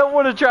 I don't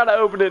want to try to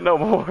open it no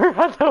more.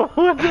 I don't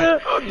want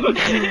to.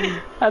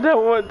 I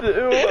don't want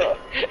to.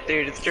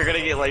 Dude, you're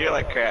gonna get like, you're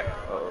like crap.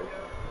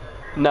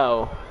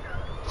 No.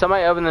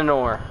 Somebody open the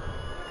door.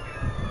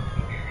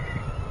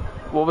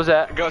 What was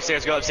that? Go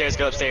upstairs, go upstairs,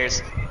 go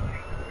upstairs.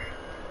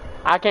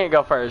 I can't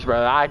go first,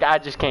 brother. I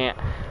just can't.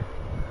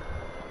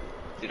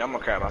 Dude, I'm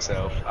gonna crap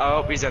myself.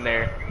 Oh, he's in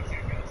there.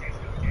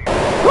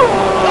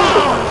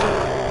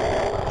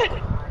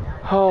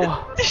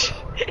 Oh.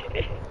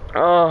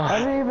 Oh. I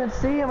didn't even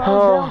see him. I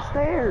Oh. was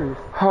downstairs.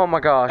 Oh my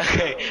gosh.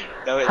 Okay.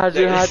 No, I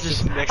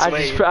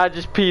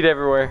just peed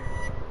everywhere.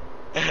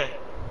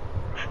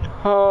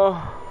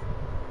 Oh.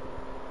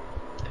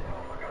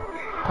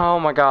 Oh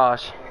my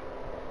gosh.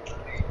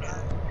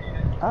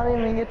 I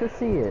didn't even get to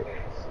see it.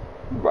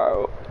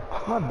 Bro.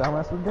 My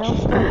dumbass was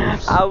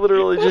downstairs. I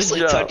literally just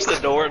Wesley jumped. touched the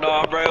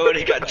doorknob, bro, and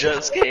he got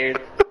jump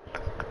scared.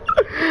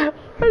 I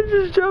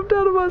just jumped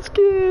out of my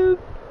skin.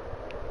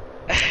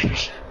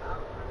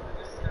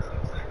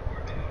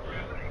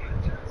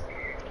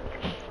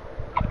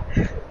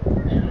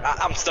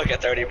 I'm stuck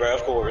at 30, bro,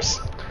 of course.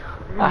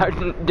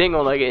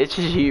 Dingle Nugget, it's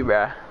just you,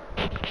 bro.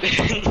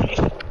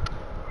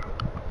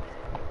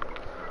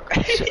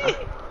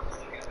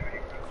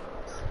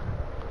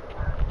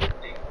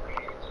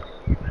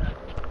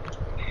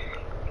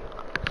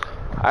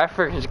 I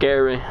freaking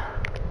scared me.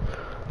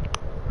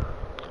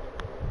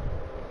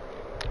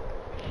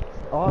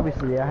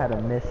 Obviously, I had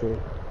to miss it.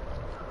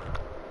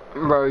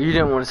 Bro, you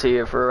didn't want to see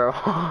it for real.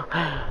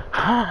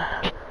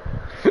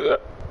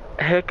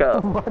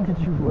 Hiccup. Why did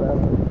you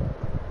laugh?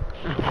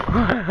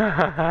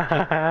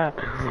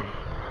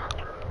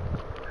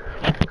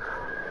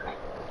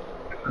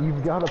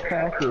 You've got a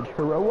package.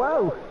 Hurrah!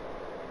 Whoa!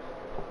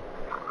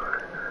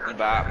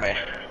 Invite me.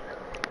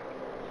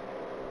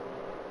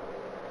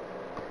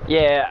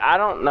 Yeah, I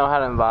don't know how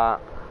to invite.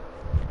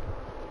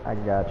 I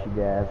got you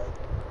guys.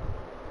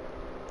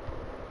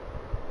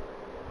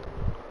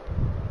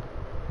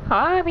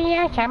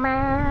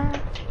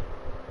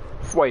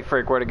 Wait,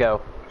 freak, where'd it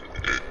go?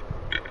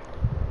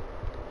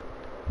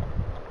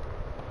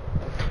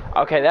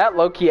 Okay, that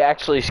low-key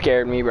actually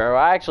scared me, bro.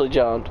 I actually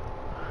jumped.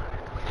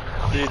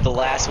 Dude, the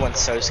last one's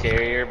so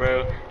scarier,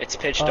 bro. It's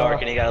pitch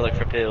dark and you gotta look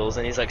for pills,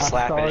 and he's like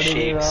slapping his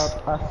cheeks.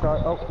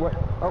 Oh, what?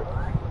 Oh,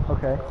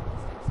 okay.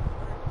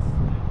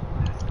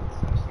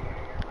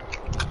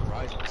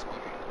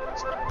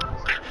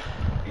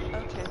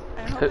 Okay,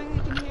 I'm hoping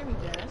you can hear me,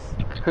 Dennis.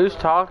 Who's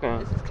talking?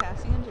 This is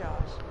Cassie and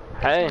Josh.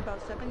 Hey. It's been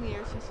about 7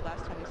 years since the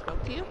last time we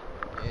spoke to you.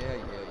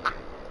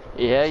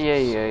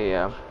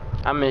 Yeah.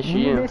 I miss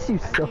We you. miss you I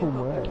so do hope you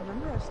much.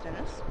 remember us,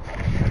 Dennis.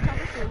 Our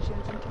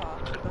conversations and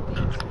talks about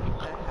the incident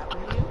that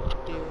happened to you.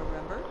 Do you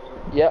remember?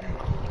 Yep.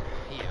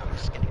 Yeah, I'm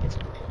just gonna get to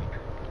the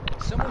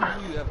point. Someone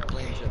who you have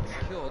claimed to have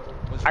been killed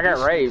was I got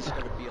recently raped.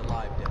 discovered to be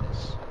alive,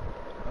 Dennis.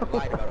 You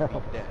lied about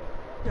being dead.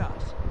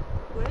 Josh,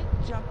 quit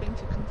jumping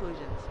to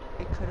conclusions.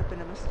 It could have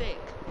been a mistake.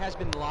 He has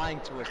been lying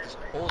to us this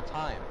whole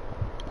time.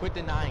 Quit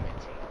denying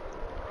it.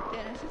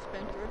 Dennis has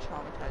been through a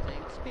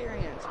traumatizing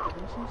experience. Give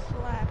him some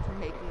slack for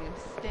making a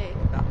mistake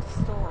about the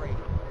story.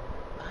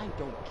 I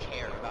don't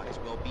care about his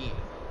well-being.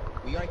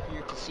 We are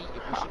here to see if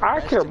we should I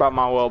arrest care him. about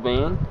my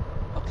well-being.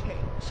 Okay,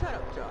 shut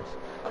up, Josh.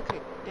 Okay,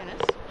 Dennis,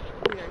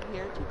 we are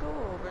here to go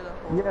over the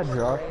whole Yeah,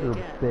 Josh, story you're a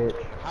again.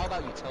 bitch. How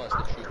about you tell us the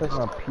truth That's this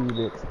my time?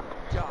 pubics.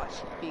 Josh,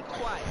 be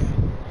quiet.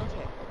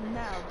 Okay,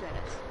 now,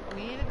 Dennis,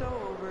 we need to go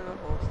over the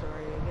whole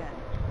story again.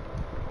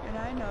 And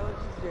I know this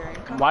is very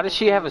uncomfortable. Why does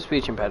she have a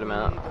speech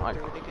impediment? We need to go Like,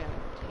 through it again.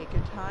 Take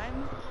your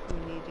time.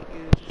 We need you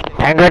to stay.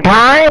 Take your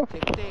time?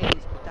 Take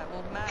days, but that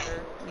won't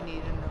matter. We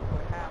need to know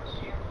what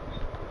happened.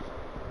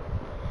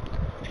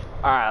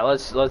 alright,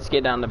 let's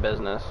get down to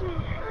business.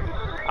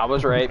 I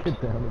was raped.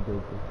 Get down to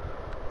business.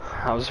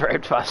 I was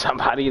raped by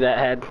somebody that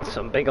had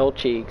some big old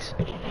cheeks.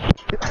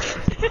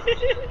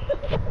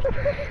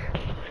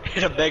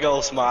 And a big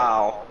old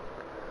smile.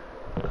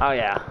 Oh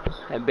yeah,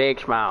 a big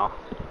smile.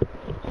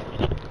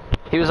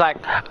 He was like,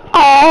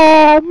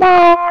 "Oh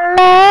my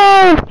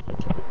life!"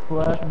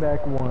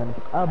 Flashback 1.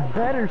 I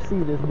better see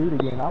this dude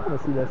again. I want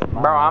to see that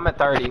smile. Bro, I'm at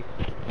 30.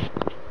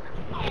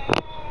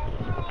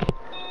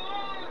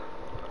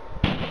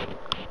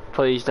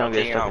 Please don't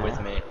get Hang out stuck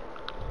with me.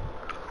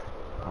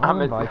 I'll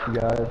I'm invite you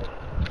guys.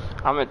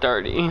 I'm at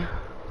 30.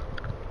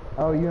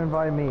 Oh, you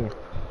invite me.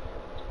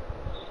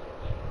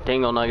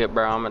 Dingle Nugget,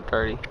 bro, I'm at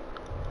 30.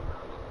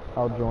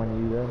 I'll join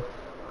you then.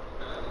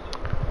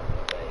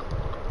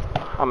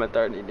 I'm at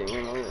 30,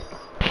 Dingle Nugget.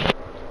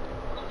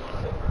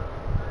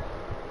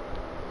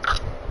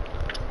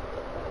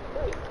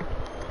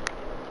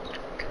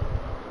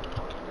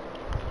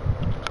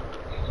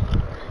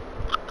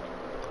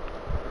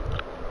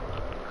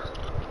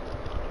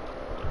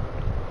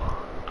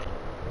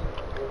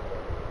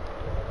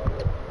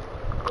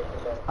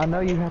 I know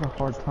you had a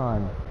hard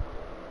time.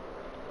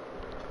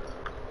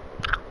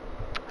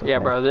 Yeah,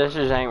 Okay. bro, this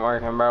just ain't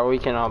working, bro. We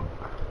can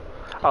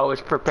Oh,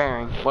 it's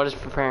preparing. What does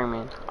preparing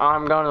mean? Oh,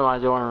 I'm going to my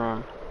dorm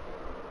room.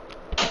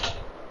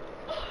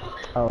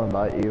 I'll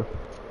invite you.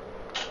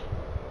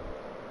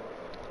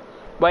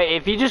 Wait,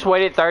 if you just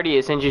wait at 30,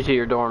 it sends you to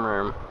your dorm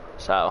room.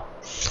 So.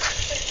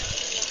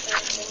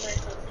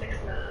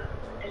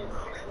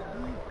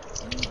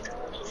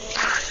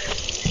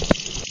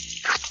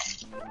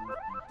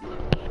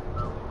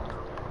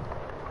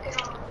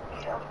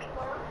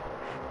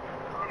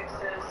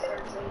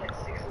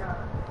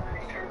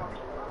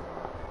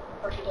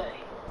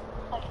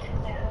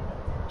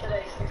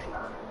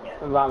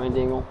 Invite me,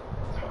 Dingle.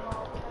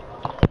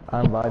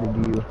 I invited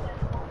you.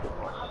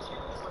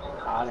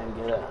 I didn't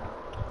get it.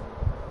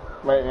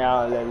 Right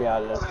now, let me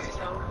out of this.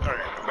 Alright,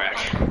 I'm back.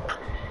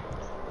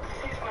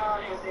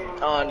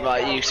 I'll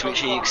invite you, sweet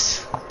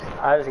cheeks.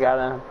 I just got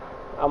in.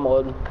 I'm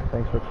loading.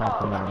 Thanks for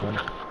complimenting.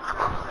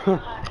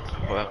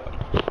 Welcome.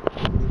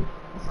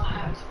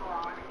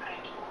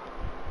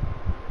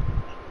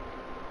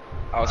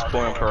 I was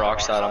pouring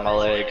peroxide on my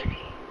leg.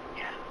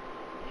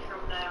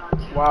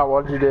 Wow,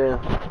 what'd you do?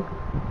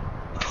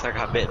 It's like I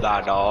got bit by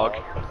a dog.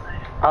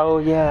 Oh,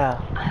 yeah.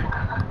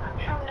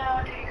 From now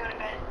until you go to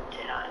bed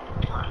tonight.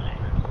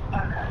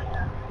 Okay.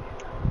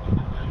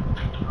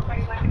 Are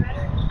you going to bed?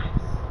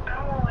 I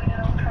don't really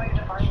know. I'm trying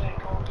to find a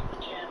go to the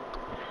gym.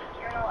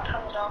 You know what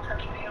time the dogs have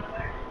to be over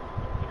there?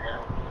 No.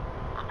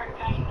 Are you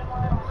packing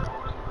tomorrow?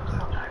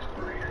 Sometimes.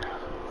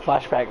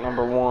 Flashback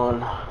number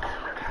 1.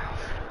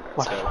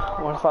 What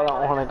if I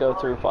don't want to go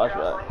through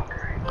flashback?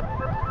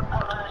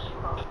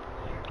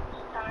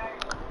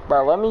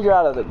 Bro, let me get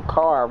out of the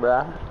car,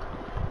 bro.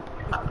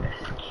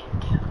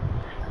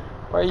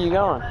 Where are you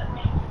going?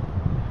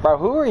 Bro,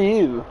 who are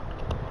you?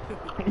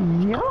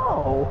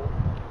 Yo!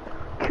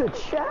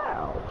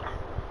 Ka-chow!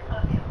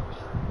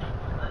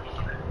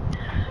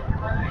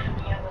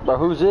 Bro,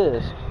 who's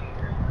this?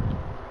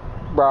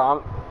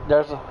 Bro,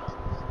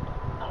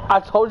 I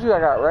told you I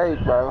got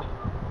raped, bro.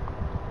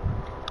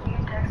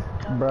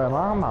 Bro, am I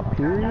on my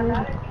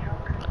period?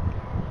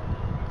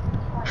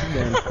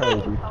 Damn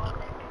crazy.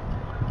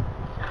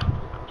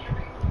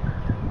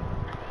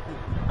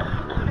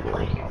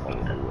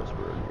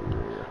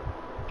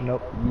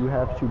 Nope, you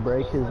have to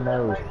break his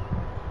nose.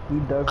 He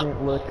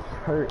doesn't look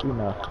hurt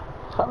enough.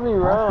 Let me I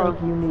run.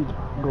 think you need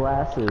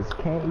glasses.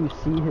 Can't you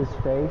see his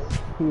face?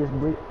 He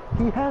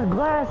has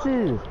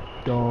glasses!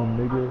 Dumb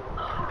nigga.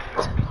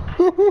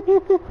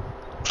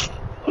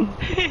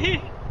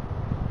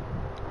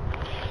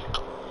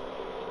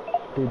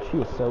 Dude, she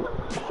is so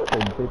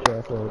bitch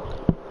ass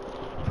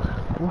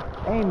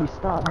up. Amy,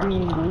 stop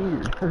being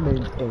weird. Her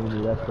name's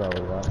Amy, that's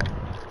probably why.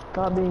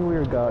 Stop being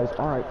weird, guys.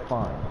 Alright,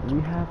 fine.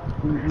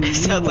 It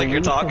sounds like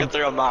you're talking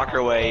through a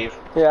microwave.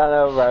 Yeah, I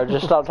know, bro.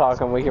 Just stop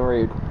talking. We can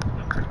read.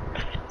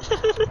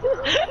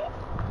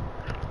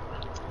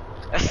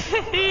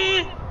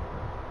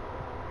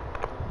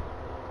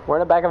 We're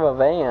in the back of a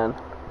van.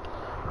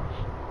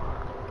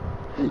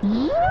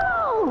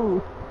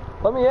 Yo!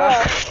 Let me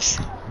out.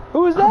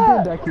 Who is I've been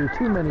that? back here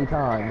too many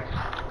times.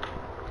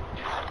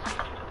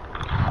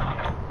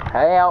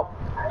 Help.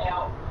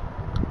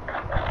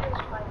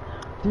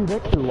 Dude,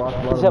 that kid lost a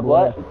lot Is that of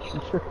blood.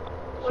 what?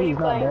 She's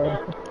not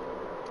dead.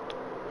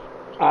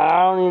 I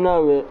don't even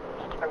know, but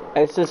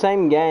it's the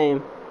same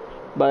game,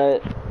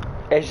 but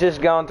it's just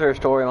going through a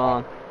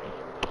storyline.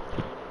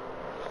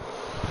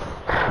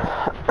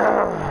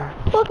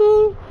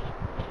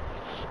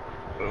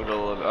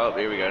 Oh,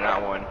 here we go,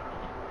 not one.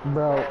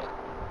 Bro,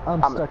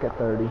 I'm stuck at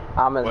 30.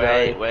 I'm at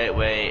 30.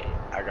 Wait.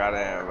 I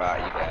gotta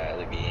invite you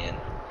guys again.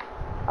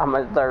 I'm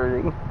at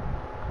 30.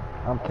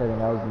 I'm kidding,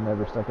 I was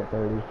never stuck at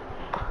 30.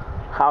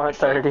 I'm at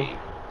 30.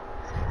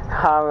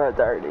 I'm at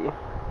 30.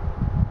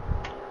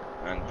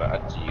 I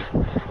invite you.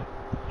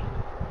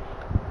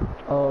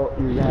 Oh,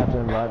 you're gonna have to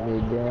invite me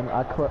again.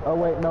 Oh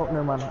wait, no,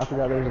 never mind. I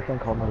forgot there's a thing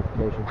called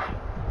notifications.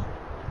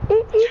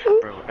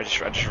 Bro, I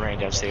just ran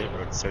downstairs,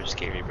 bro. It's so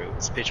scary, bro.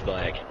 It's pitch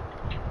black.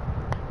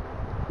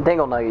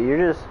 Dingle Nugget, you're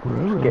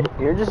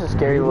just a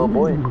scary little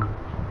boy.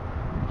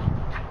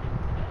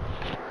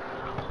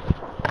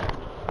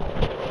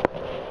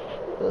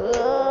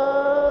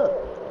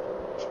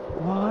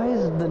 Why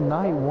is the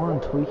night one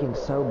tweaking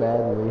so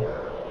badly?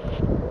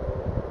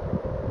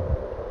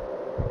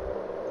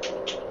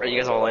 Are you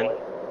guys all in?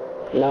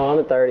 No, I'm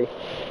at 30.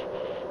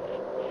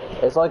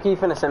 It's like you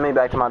finna send me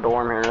back to my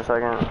dorm here in a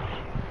second.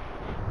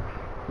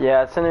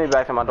 Yeah, it's sending me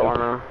back to my dorm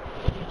room.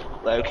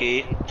 Low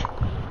key.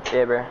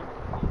 Yeah, bro.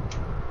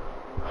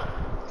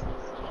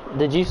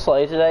 Did you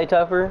slay today,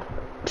 Tupper?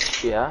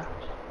 Yeah.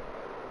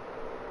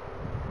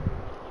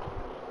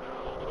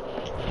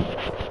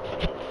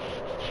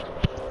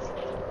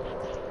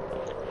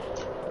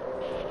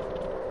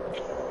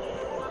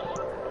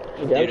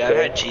 Dude, I've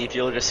had G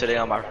Fuel just sitting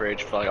on my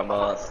fridge for like a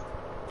month.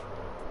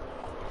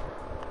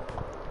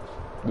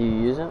 Do you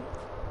use it?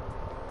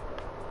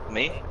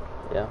 Me?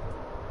 Yeah.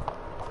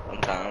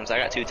 Sometimes. I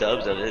got 2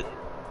 tubs of it.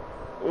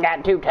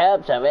 Got 2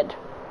 tubs of it.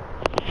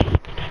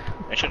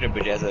 I should have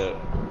been as a.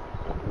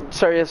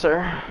 Sir, yes,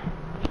 sir.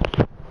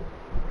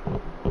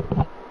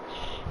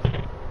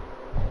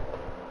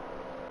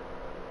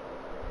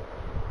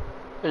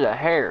 There's a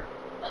hair.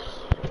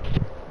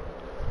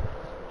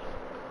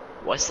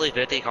 Wesley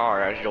 50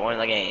 car. I was joining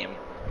the game.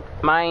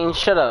 Mine,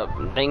 shut up,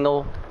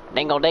 Dingle.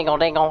 Dingle, dingle,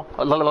 dingle.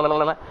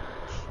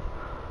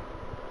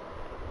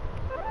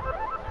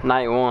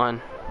 Night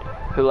one.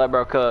 Who let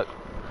bro cook?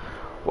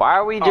 Why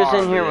are we just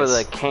in here with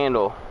a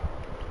candle?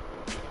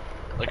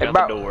 Look out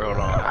the door, hold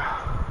on.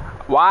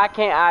 Why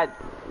can't I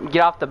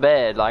get off the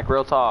bed? Like,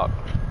 real talk.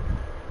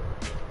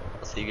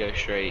 So you go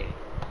straight.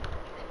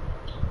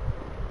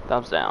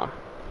 Thumbs down.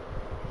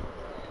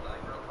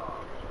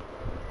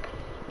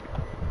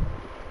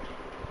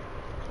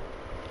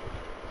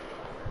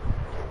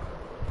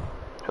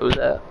 Who's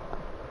that?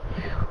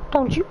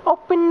 Don't you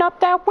open up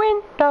that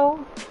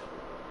window.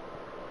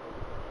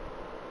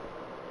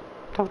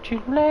 Don't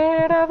you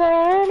let out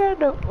that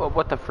window. Oh,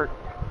 what the frick?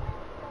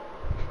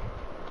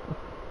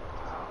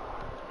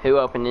 Who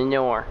opened the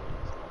door?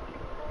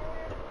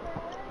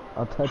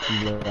 I'll touch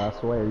you, but I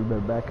swear, you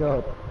better back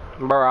up.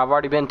 Bro, I've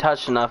already been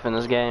touched enough in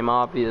this game,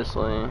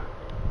 obviously.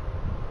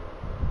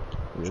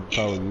 You're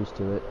probably used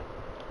to it.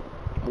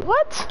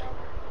 What?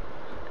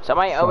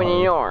 Somebody open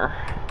the door.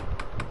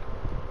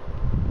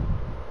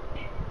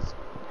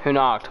 Who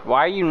knocked? Why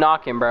are you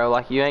knocking, bro?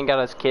 Like, you ain't got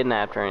us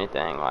kidnapped or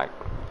anything. Like,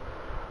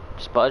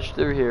 just budge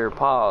through here.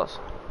 Pause.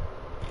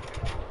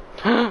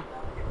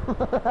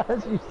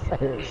 As you say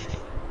it.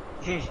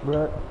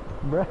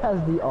 Bruh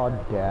has the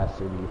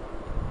audacity.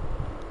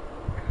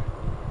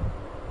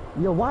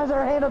 Yo, why is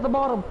there a hand at the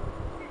bottom?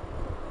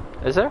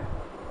 Is there?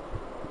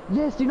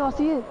 Yes, do you not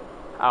see it?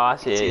 Oh, I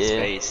see it, His yeah.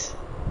 face.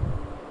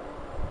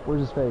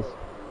 Where's his face?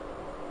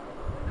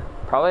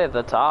 Probably at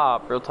the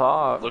top, real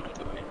talk.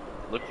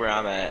 Look where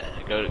I'm at.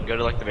 Go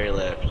to like the very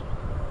left.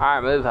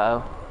 Alright, move,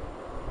 ho.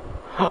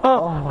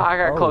 Oh, I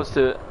got close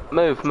to it.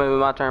 Move,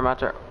 my turn.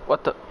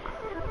 What the?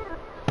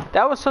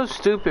 That was so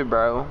stupid,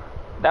 bro.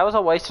 That was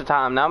a waste of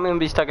time. Now I'm gonna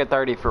be stuck at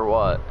 30 for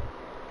what?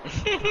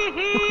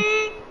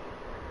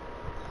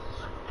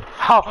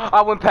 Oh,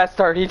 I went past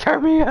 30.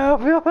 Turn me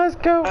up. Let's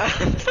go.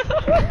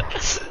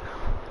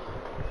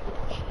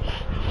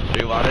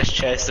 Dude, why does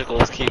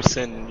Chesticles keep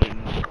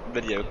sending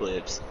video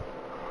clips?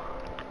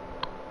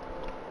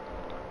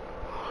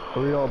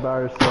 Are we all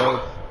by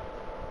ourselves?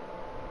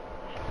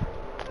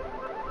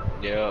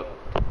 Yep.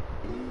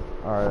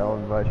 Alright, I'll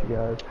invite you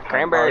guys.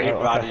 Cranberry. Already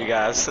invited you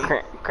guys.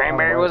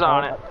 Cranberry was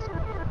on it.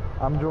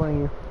 I'm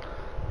joining you.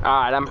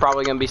 Alright, I'm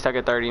probably gonna be stuck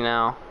at 30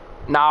 now.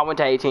 No, I went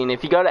to 18.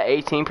 If you go to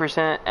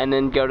 18% and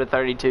then go to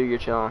 32, you're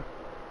chilling.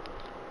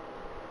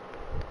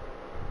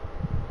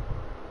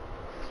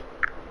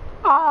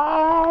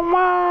 All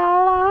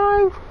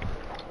my life.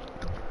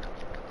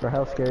 Bro,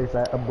 how scary is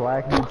that? A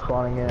black dude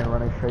spawning in and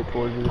running straight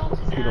towards you.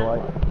 Speed of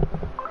light.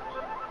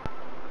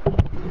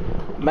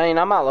 Man,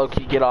 I might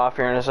low-key get off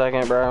here in a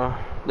second, bro.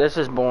 This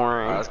is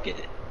boring. Alright, let's get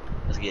it.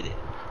 Let's get it.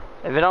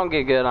 If it don't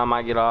get good, I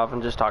might get off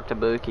and just talk to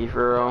Buki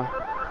for real.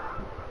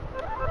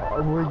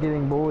 We're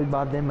getting bullied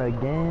by them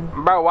again.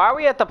 Bro, why are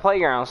we at the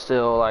playground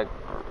still? Like,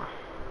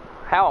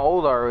 how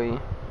old are we?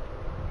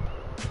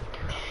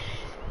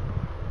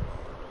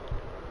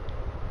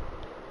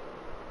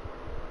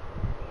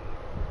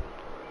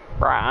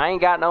 Bro, I ain't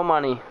got no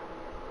money.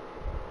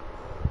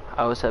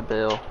 Oh, it's that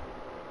bill.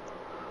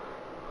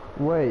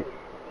 Wait,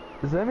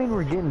 does that mean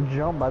we're getting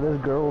jumped by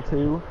this girl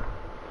too?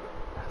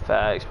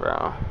 Facts,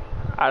 bro.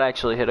 I'd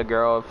actually hit a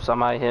girl if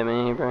somebody hit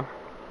me, bro.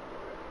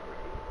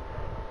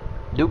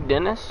 Duke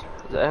Dennis?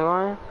 Is that who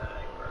I am?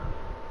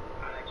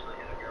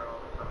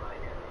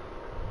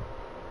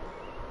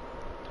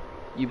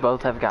 You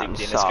both have gotten Duke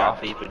Dennis got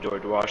soft. beat with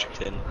George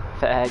Washington.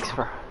 Facts,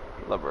 bro.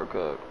 Love bro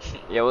cook.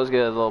 Yeah, what's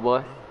good, little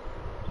boy?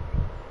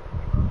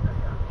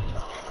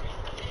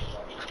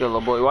 What's good, little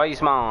boy? Why you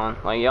smiling?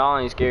 Like, y'all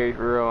ain't scary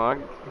for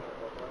real.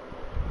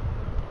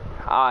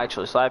 I'll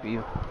actually slap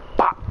you.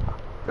 Pop!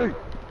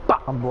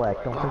 Pop! I'm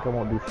black, don't think I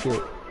won't do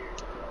shit.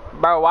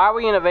 Bro, why are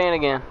we in a van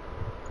again?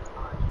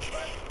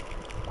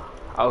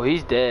 Oh,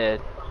 he's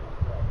dead.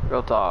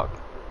 Real talk.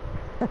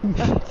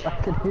 Yes,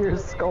 I can hear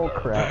his skull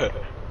crack.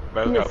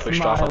 Bro He got is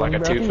pushed off of like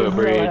a smiling, bro. 2-foot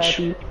bridge.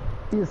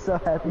 He is so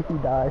happy he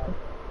died.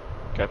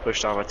 Got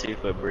pushed off a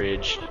 2-foot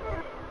bridge.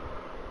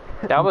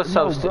 That was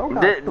so No, bro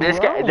got stupid. This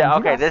guy. thrown. Did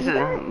Okay, you not see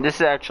that? this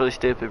is actually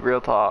stupid.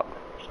 Real talk.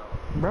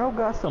 Bro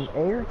got some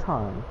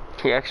airtime.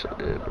 He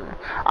actually did, bro.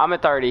 I'm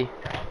at 30.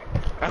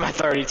 I'm at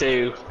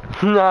 32.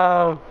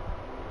 No.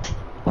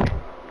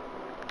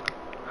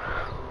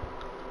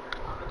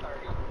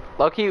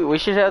 Loki, we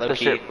should have the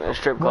strip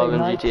club Wait, in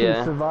Night 2,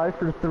 GTA. survive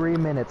for 3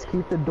 minutes.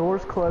 Keep the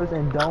doors closed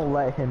and don't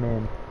let him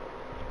in.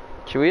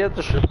 Should we have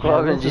the strip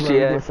club in this is where we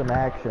GTA? get some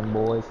action,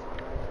 boys.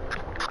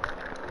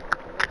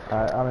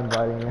 Alright, I'm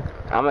inviting you.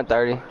 I'm at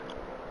 30.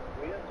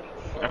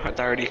 I'm at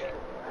 30.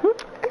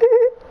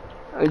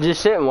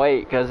 Just sit and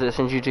wait, cause it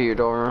sends you to your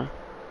dorm room.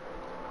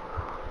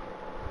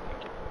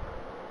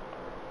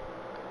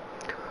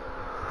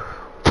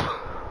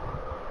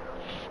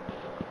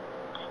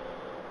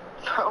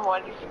 Why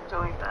do you keep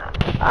doing that?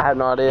 I have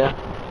no idea.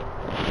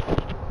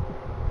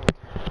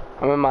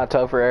 I'm in my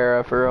Topher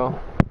era for real.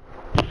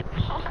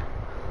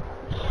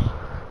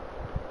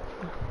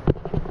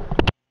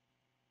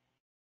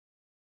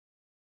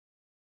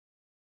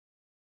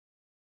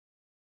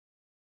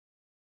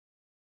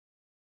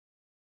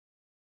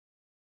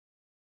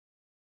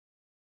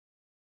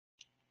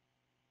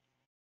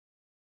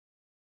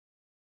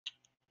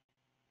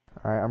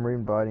 Alright, I'm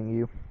re-inviting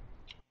you.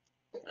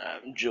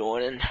 I'm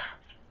joining.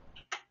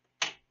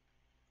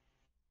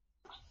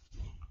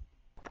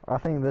 I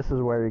think this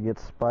is where it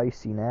gets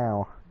spicy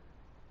now.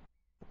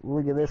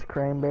 Look at this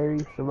cranberry.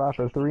 Survive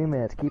for 3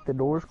 minutes. Keep the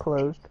doors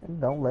closed and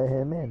don't let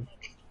him in.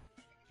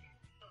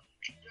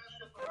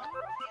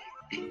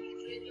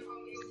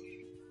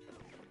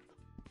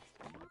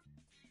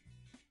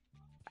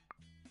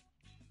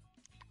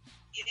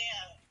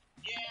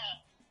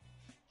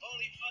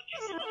 Holy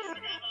fucking smokes, I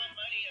got my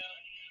money up.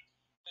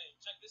 Hey,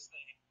 check this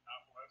thing.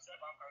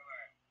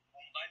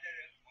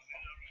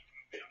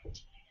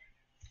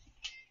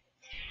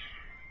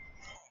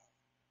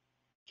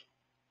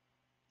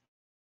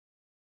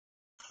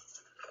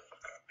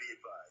 Be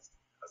advised,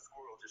 a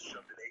squirrel just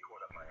shoved an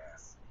acorn up my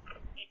ass.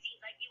 It seems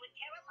like you would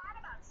care a lot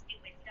about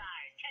stupid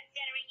stars,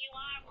 considering you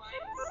are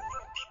one.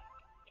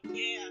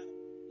 Yeah.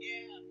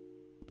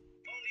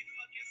 Holy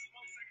fucking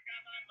smokes, I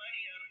got my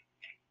money up.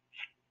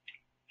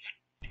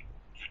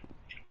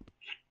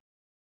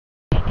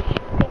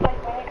 Because like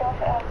mini golf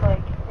has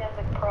like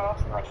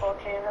props and like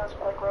volcanoes,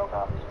 but like real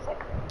golf is just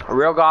like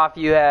Real golf,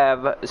 you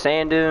have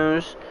sand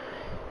dunes,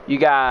 you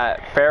got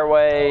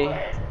fairway,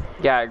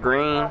 you got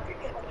green.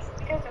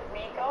 because of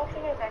me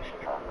golfing is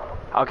actually fun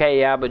though. Okay,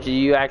 yeah, but do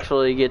you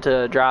actually get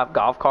to drive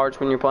golf carts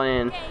when you're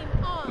playing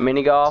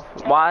mini golf?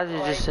 Why does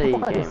it just say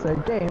Why game? it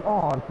said game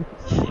on?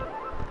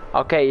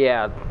 Okay,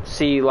 yeah.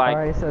 See, like,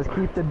 Alright, it says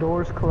keep the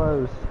doors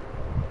closed.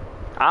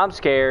 I'm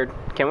scared.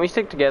 Can we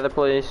stick together,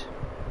 please?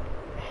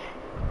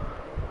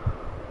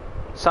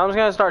 Someone's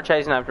gonna start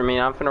chasing after me,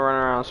 and I'm finna run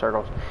around in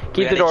circles.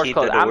 Keep the doors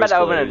closed. I'm about to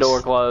open a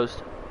door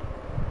closed.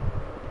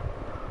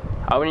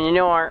 Open your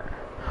door.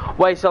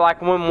 Wait, so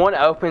like when one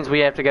opens, we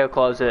have to go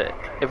close it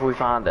if we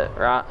find it,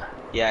 right?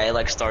 Yeah, it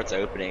like starts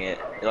opening it.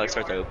 It like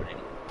starts opening.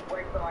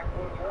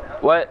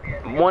 What?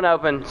 One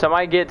open.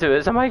 Somebody get to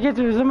it. Somebody get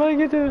to it. Somebody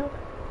get to it.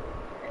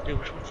 Dude,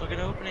 which one's fucking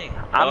opening?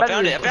 I'm Oh, I about to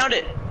found it. I just- found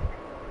it.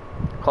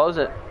 Close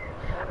it.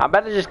 I'm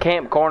about to just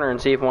camp corner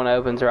and see if one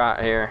opens right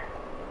here.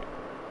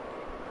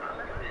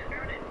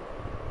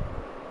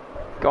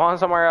 Go on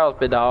somewhere else,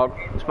 big dog.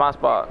 It's my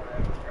spot.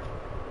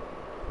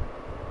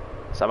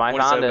 Somebody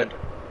One's found open. it.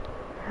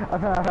 I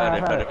found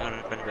it.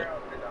 Found it.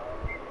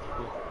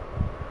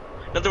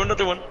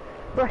 Another one.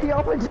 Bro, he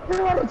opens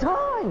two at a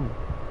time.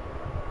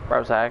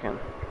 Bro's hacking.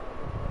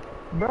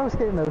 Bro's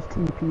hitting those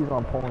TPs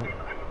on point.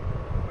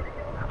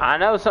 I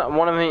know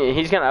one of them.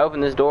 He's gonna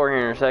open this door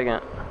here in a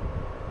second.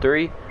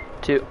 3,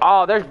 2.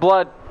 Oh, there's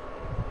blood.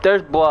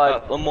 There's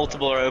blood.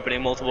 Multiple are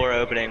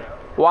opening.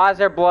 Why is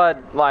there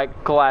blood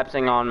like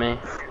collapsing on me?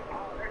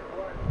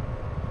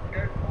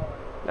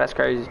 That's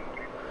crazy.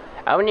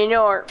 Open your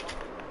door.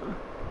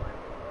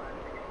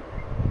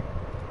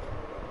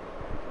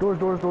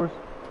 Doors.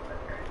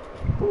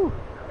 Whew.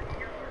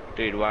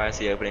 Dude, why is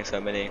he opening so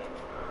many?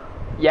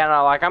 Yeah,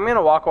 no, like I'm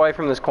gonna walk away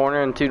from this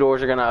corner and 2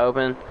 doors are gonna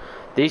open.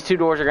 These 2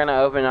 doors are gonna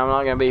open. I'm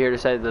not gonna be here to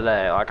save the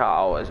day, like I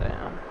always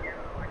am.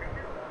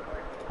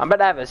 I'm about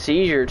to have a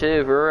seizure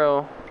too, for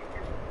real.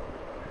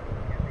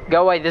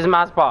 Go away. This is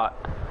my spot.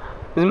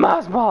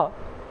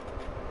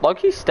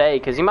 Low-key stay,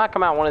 cause he might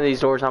come out one of these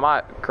doors. I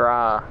might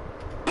cry.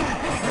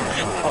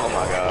 Oh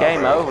my god.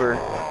 Game over.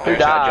 Who I got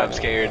died? jump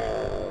scared.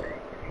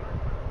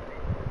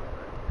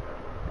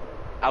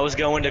 I was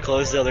going to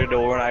close the other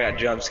door and I got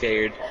jump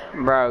scared.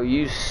 Bro,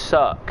 you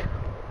suck.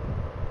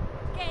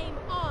 Game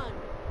on.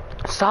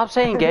 Stop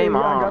saying game I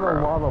on, got a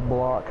bro. lava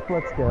block.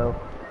 Let's go.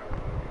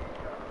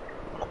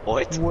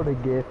 What? What a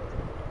gift.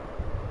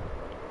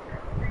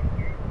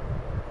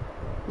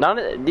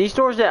 These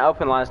doors didn't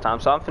open last time,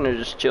 so I'm finna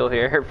just chill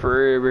here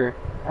forever.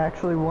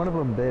 Actually, one of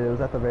them did. It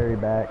was at the very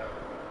back.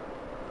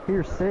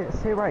 Here, sit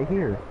right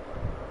here.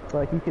 So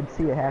like you can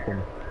see it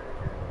happen.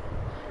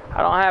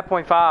 I don't have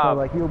 .5. So,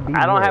 like, you'll be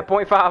I don't lit. have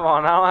 .5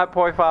 on. I don't have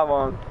 .5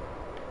 on.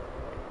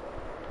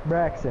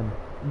 Braxton,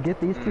 get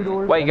these 2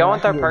 doors. Wait, and go then on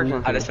I can third get person.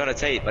 these I 2. just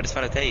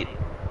found a tape.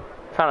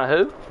 Found a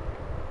who?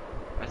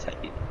 A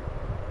tape.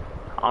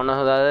 I don't know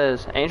who that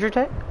is. Andrew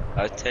Tate?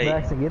 A tape.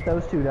 Braxton, get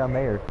those 2 down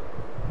there.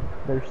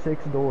 There's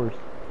 6 doors.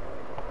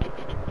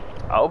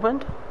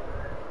 Opened?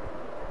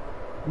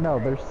 No,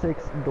 there's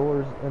 6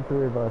 doors and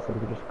 3 of us, so we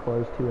can just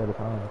close 2 at a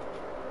time.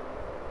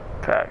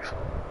 Facts.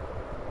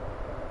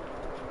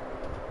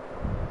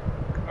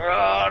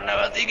 Oh no,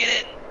 I think get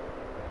it.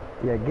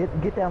 Yeah,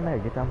 get down there.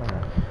 Get down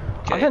there.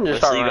 I can just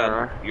start you running got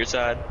around. your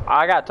side.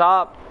 I got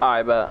top.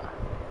 Alright, bet.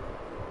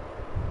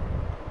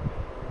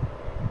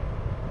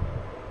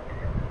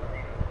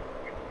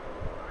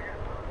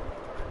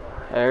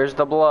 There's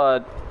the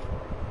blood.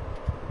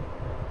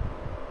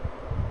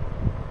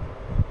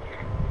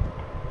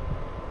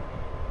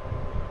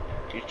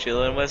 You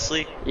chilling,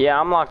 Wesley? Yeah,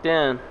 I'm locked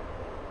in.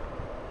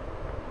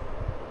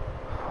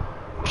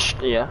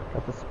 Yeah.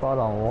 That's a spot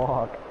on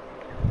lock.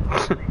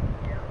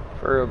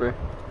 For real, bro.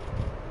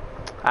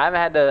 I haven't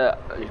had to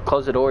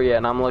close the door yet,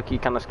 and I'm lucky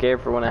kind of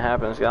scared for when it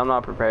happens, 'cause I'm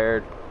not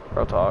prepared.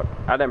 Real talk.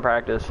 I didn't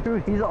practice.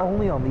 Dude, he's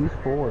only on these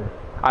 4.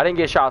 I didn't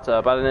get shots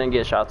up.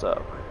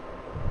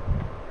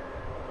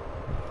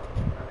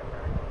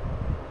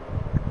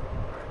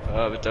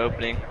 Oh, it's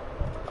opening.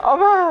 Oh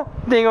my!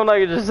 Dingle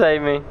Nugget just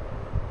saved me.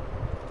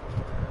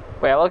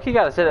 Wait, look, you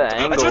gotta sit at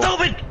an It's angle.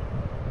 open!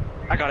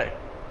 I got it.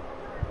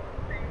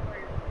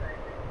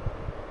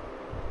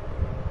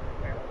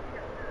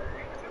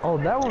 Oh,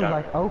 that one's Got it.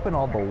 like open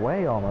all the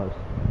way almost.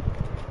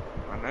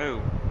 I know.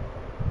 No,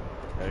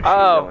 shit, that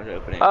Oh, one's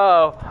opening.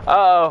 oh,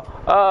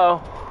 oh, oh.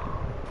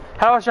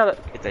 How do I shut it?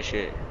 Get that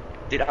shit.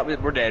 Dude,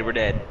 we're dead, we're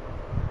dead.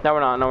 No, we're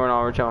not. No, we're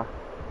not. We're chilling.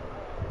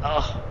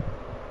 Oh.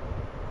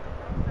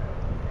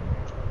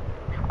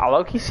 I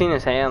low-key seen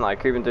his hand like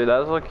creeping through. That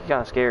was looking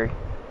kind of scary.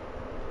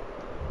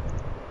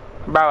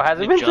 Bro, has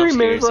it been 3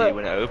 minutes left?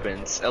 When it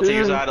opens. LT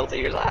your side, LT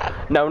your side.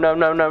 No, no,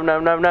 no, no, no,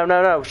 no, no,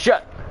 no, no.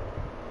 Shut.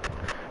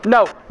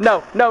 No,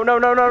 no, no, no,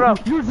 no, no, no.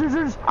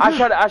 I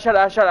shut it. I shut it.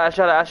 I shut it. I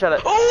shut it. I shut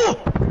it. Oh!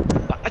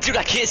 Dude,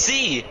 I can't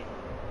see.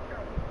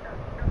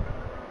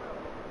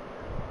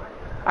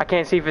 I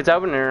can't see if it's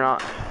opening or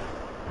not.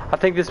 I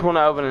think this one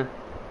opening.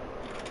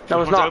 No,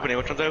 Which it's one's not. opening?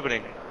 Which one's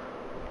opening?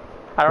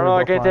 I don't know.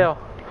 I can't tell.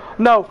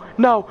 No,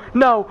 no,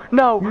 no,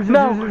 no,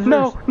 no,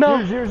 no, no.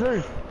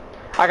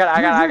 I got it.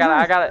 I got it. I got it.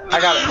 I got it. I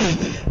got it.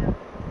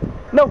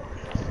 No.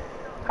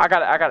 I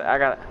got it. I got it. I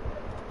got it.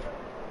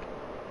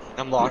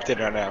 I'm locked in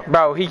right now.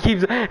 Bro, he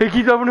keeps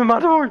opening my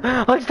door.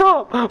 Like,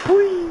 stop,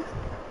 please.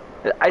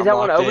 Is that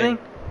one locked in. opening?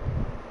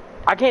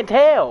 I can't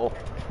tell.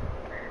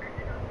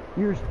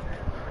 Yours.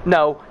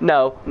 No,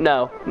 no,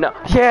 no, no.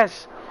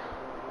 Yes.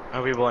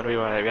 Oh, we won. We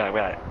got it. We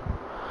got it.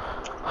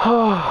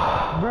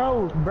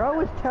 Bro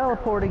is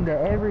teleporting to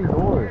every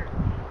door.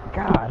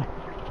 God.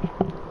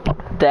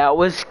 That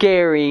was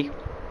scary.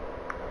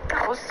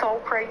 That was so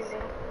crazy.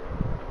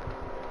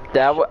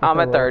 I'm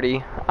at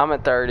 30. I'm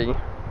at 30.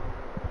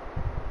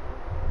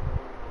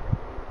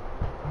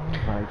 I'll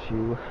invite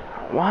you.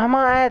 Why am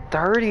I at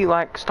 30?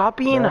 Like, stop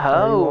being a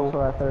Also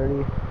hoe. at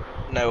 30.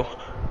 No.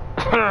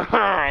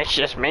 It's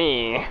just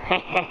me.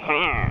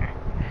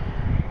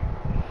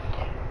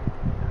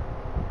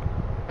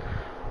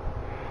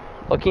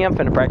 Low-key, I'm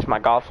finna practice my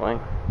golf swing.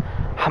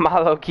 I might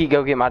low-key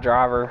go get my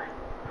driver.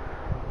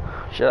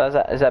 Shit,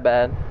 is that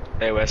bad?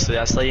 Hey Wesley,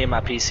 I sell you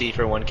my PC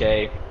for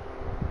 1K.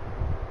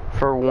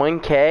 For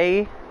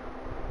 1K?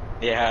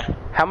 Yeah.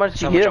 How much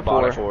did How you much get I it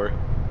bought it for?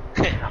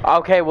 for?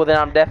 Okay, well then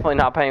I'm definitely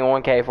not paying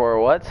 1K for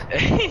it. What?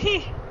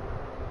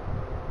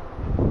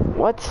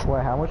 What?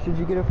 Wait, how much did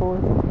you get it for?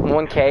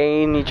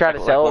 1K, and you try to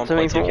Like sell it to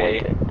me for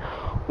 1.2K.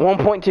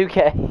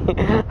 1.2K.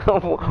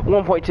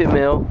 1.2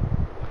 mil.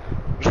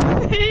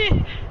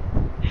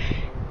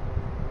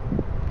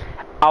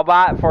 I'll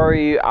buy it for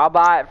you. I'll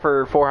buy it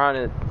for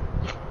 400.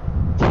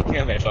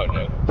 Yeah, man, fuck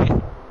no.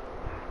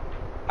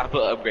 I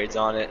put upgrades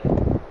on it.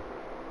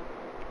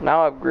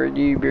 Now upgrade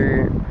you,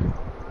 bro.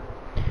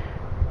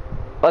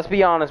 Let's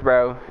be honest,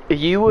 bro.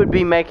 You would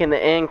be making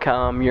the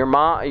income. Your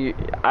mom,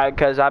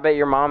 because I bet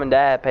your mom and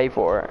dad pay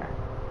for it.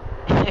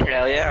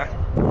 Hell yeah.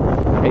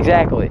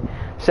 Exactly.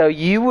 So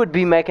you would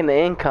be making the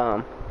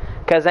income,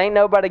 because ain't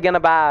nobody gonna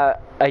buy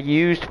a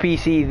used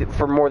PC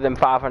for more than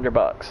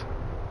 $500.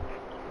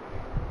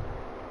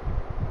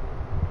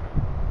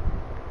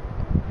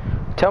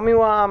 Tell me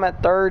why I'm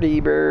at 30,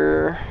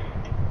 bro.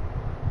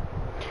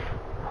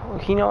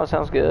 You know it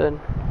sounds good.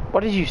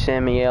 What did you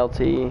send me, LT?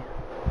 Picture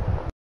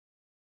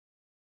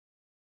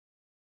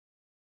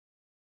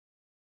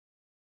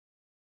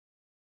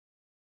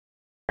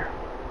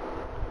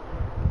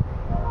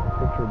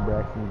of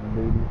Braxton's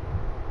booty.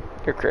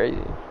 You're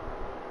crazy.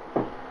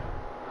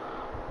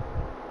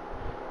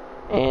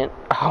 And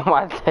oh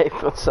my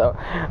tape was so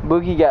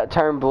Boogie got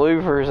turned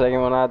blue for a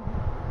second when I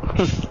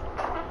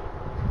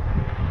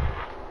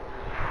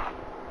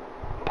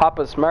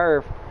Papa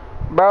Smurf.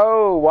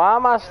 Bro, why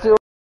am I still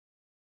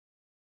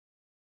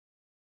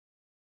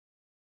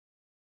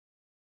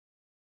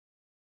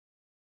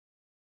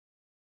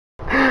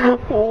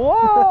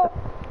what?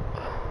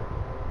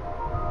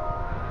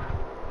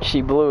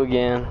 She blew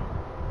again.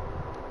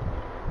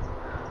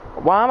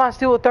 Why am I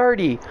still at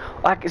 30?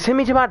 Like, send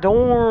me to my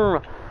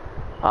dorm.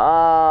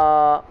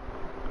 I'm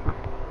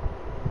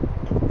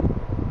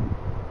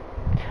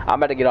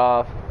about to get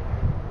off.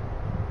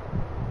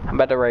 I'm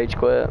about to rage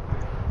quit.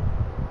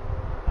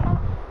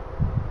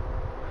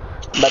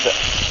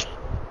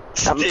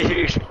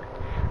 Dude.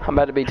 I'm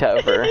about to be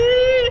Topher.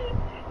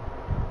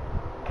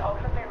 Y'all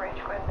should be rage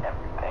quit and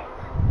everything.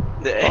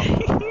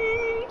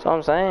 That's what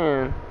I'm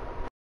saying.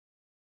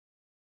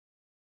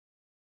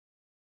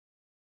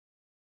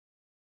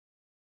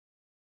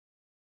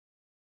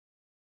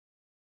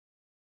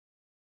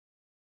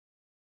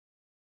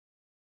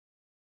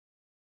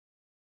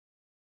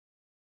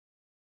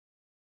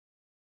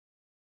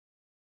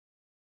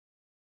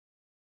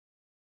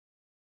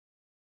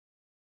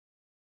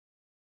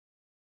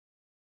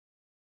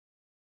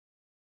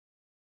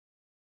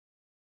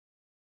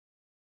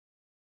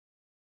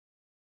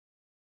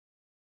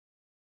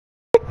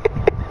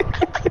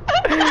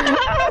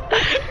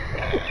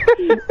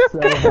 So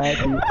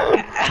happy.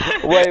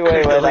 Wait.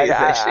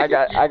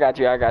 I got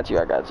you.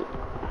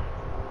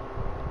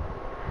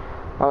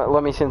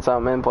 Let me send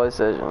something in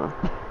PlayStation.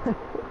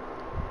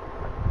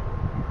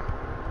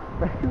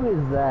 Who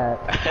is that?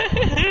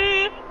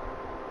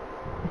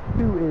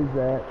 Who is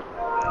that?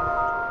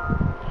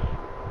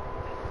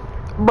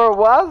 Bro,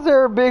 why is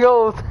there a big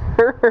old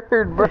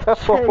turd, bro?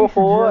 Chase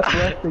What? just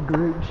left the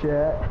group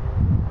chat.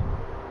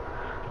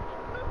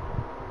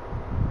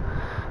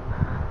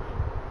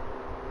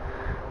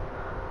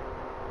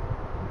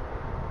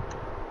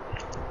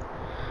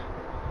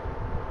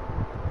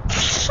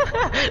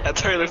 That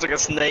turd looks like a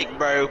snake,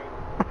 bro.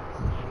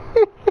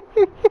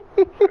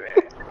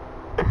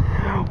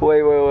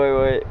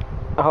 Wait.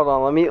 Hold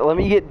on, let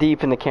me get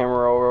deep in the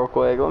camera roll real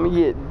quick. Let me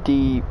get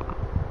deep.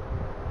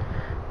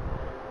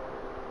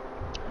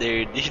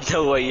 Dude, you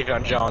know what you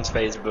found John's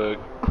Facebook.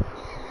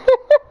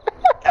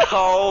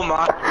 Oh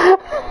my.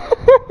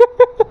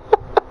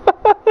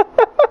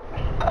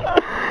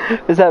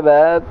 Is that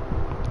bad?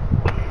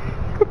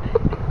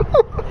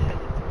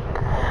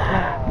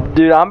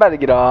 Dude, I'm about to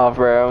get off,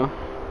 bro.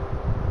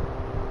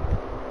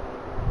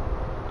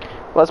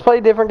 Let's play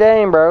a different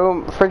game,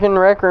 bro. Freaking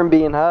Wrecker and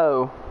being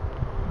hoe.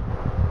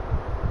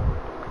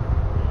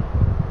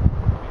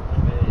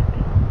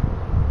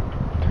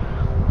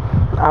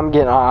 I'm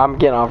getting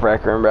off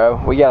Wrecker,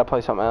 bro. We gotta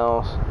play something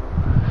else.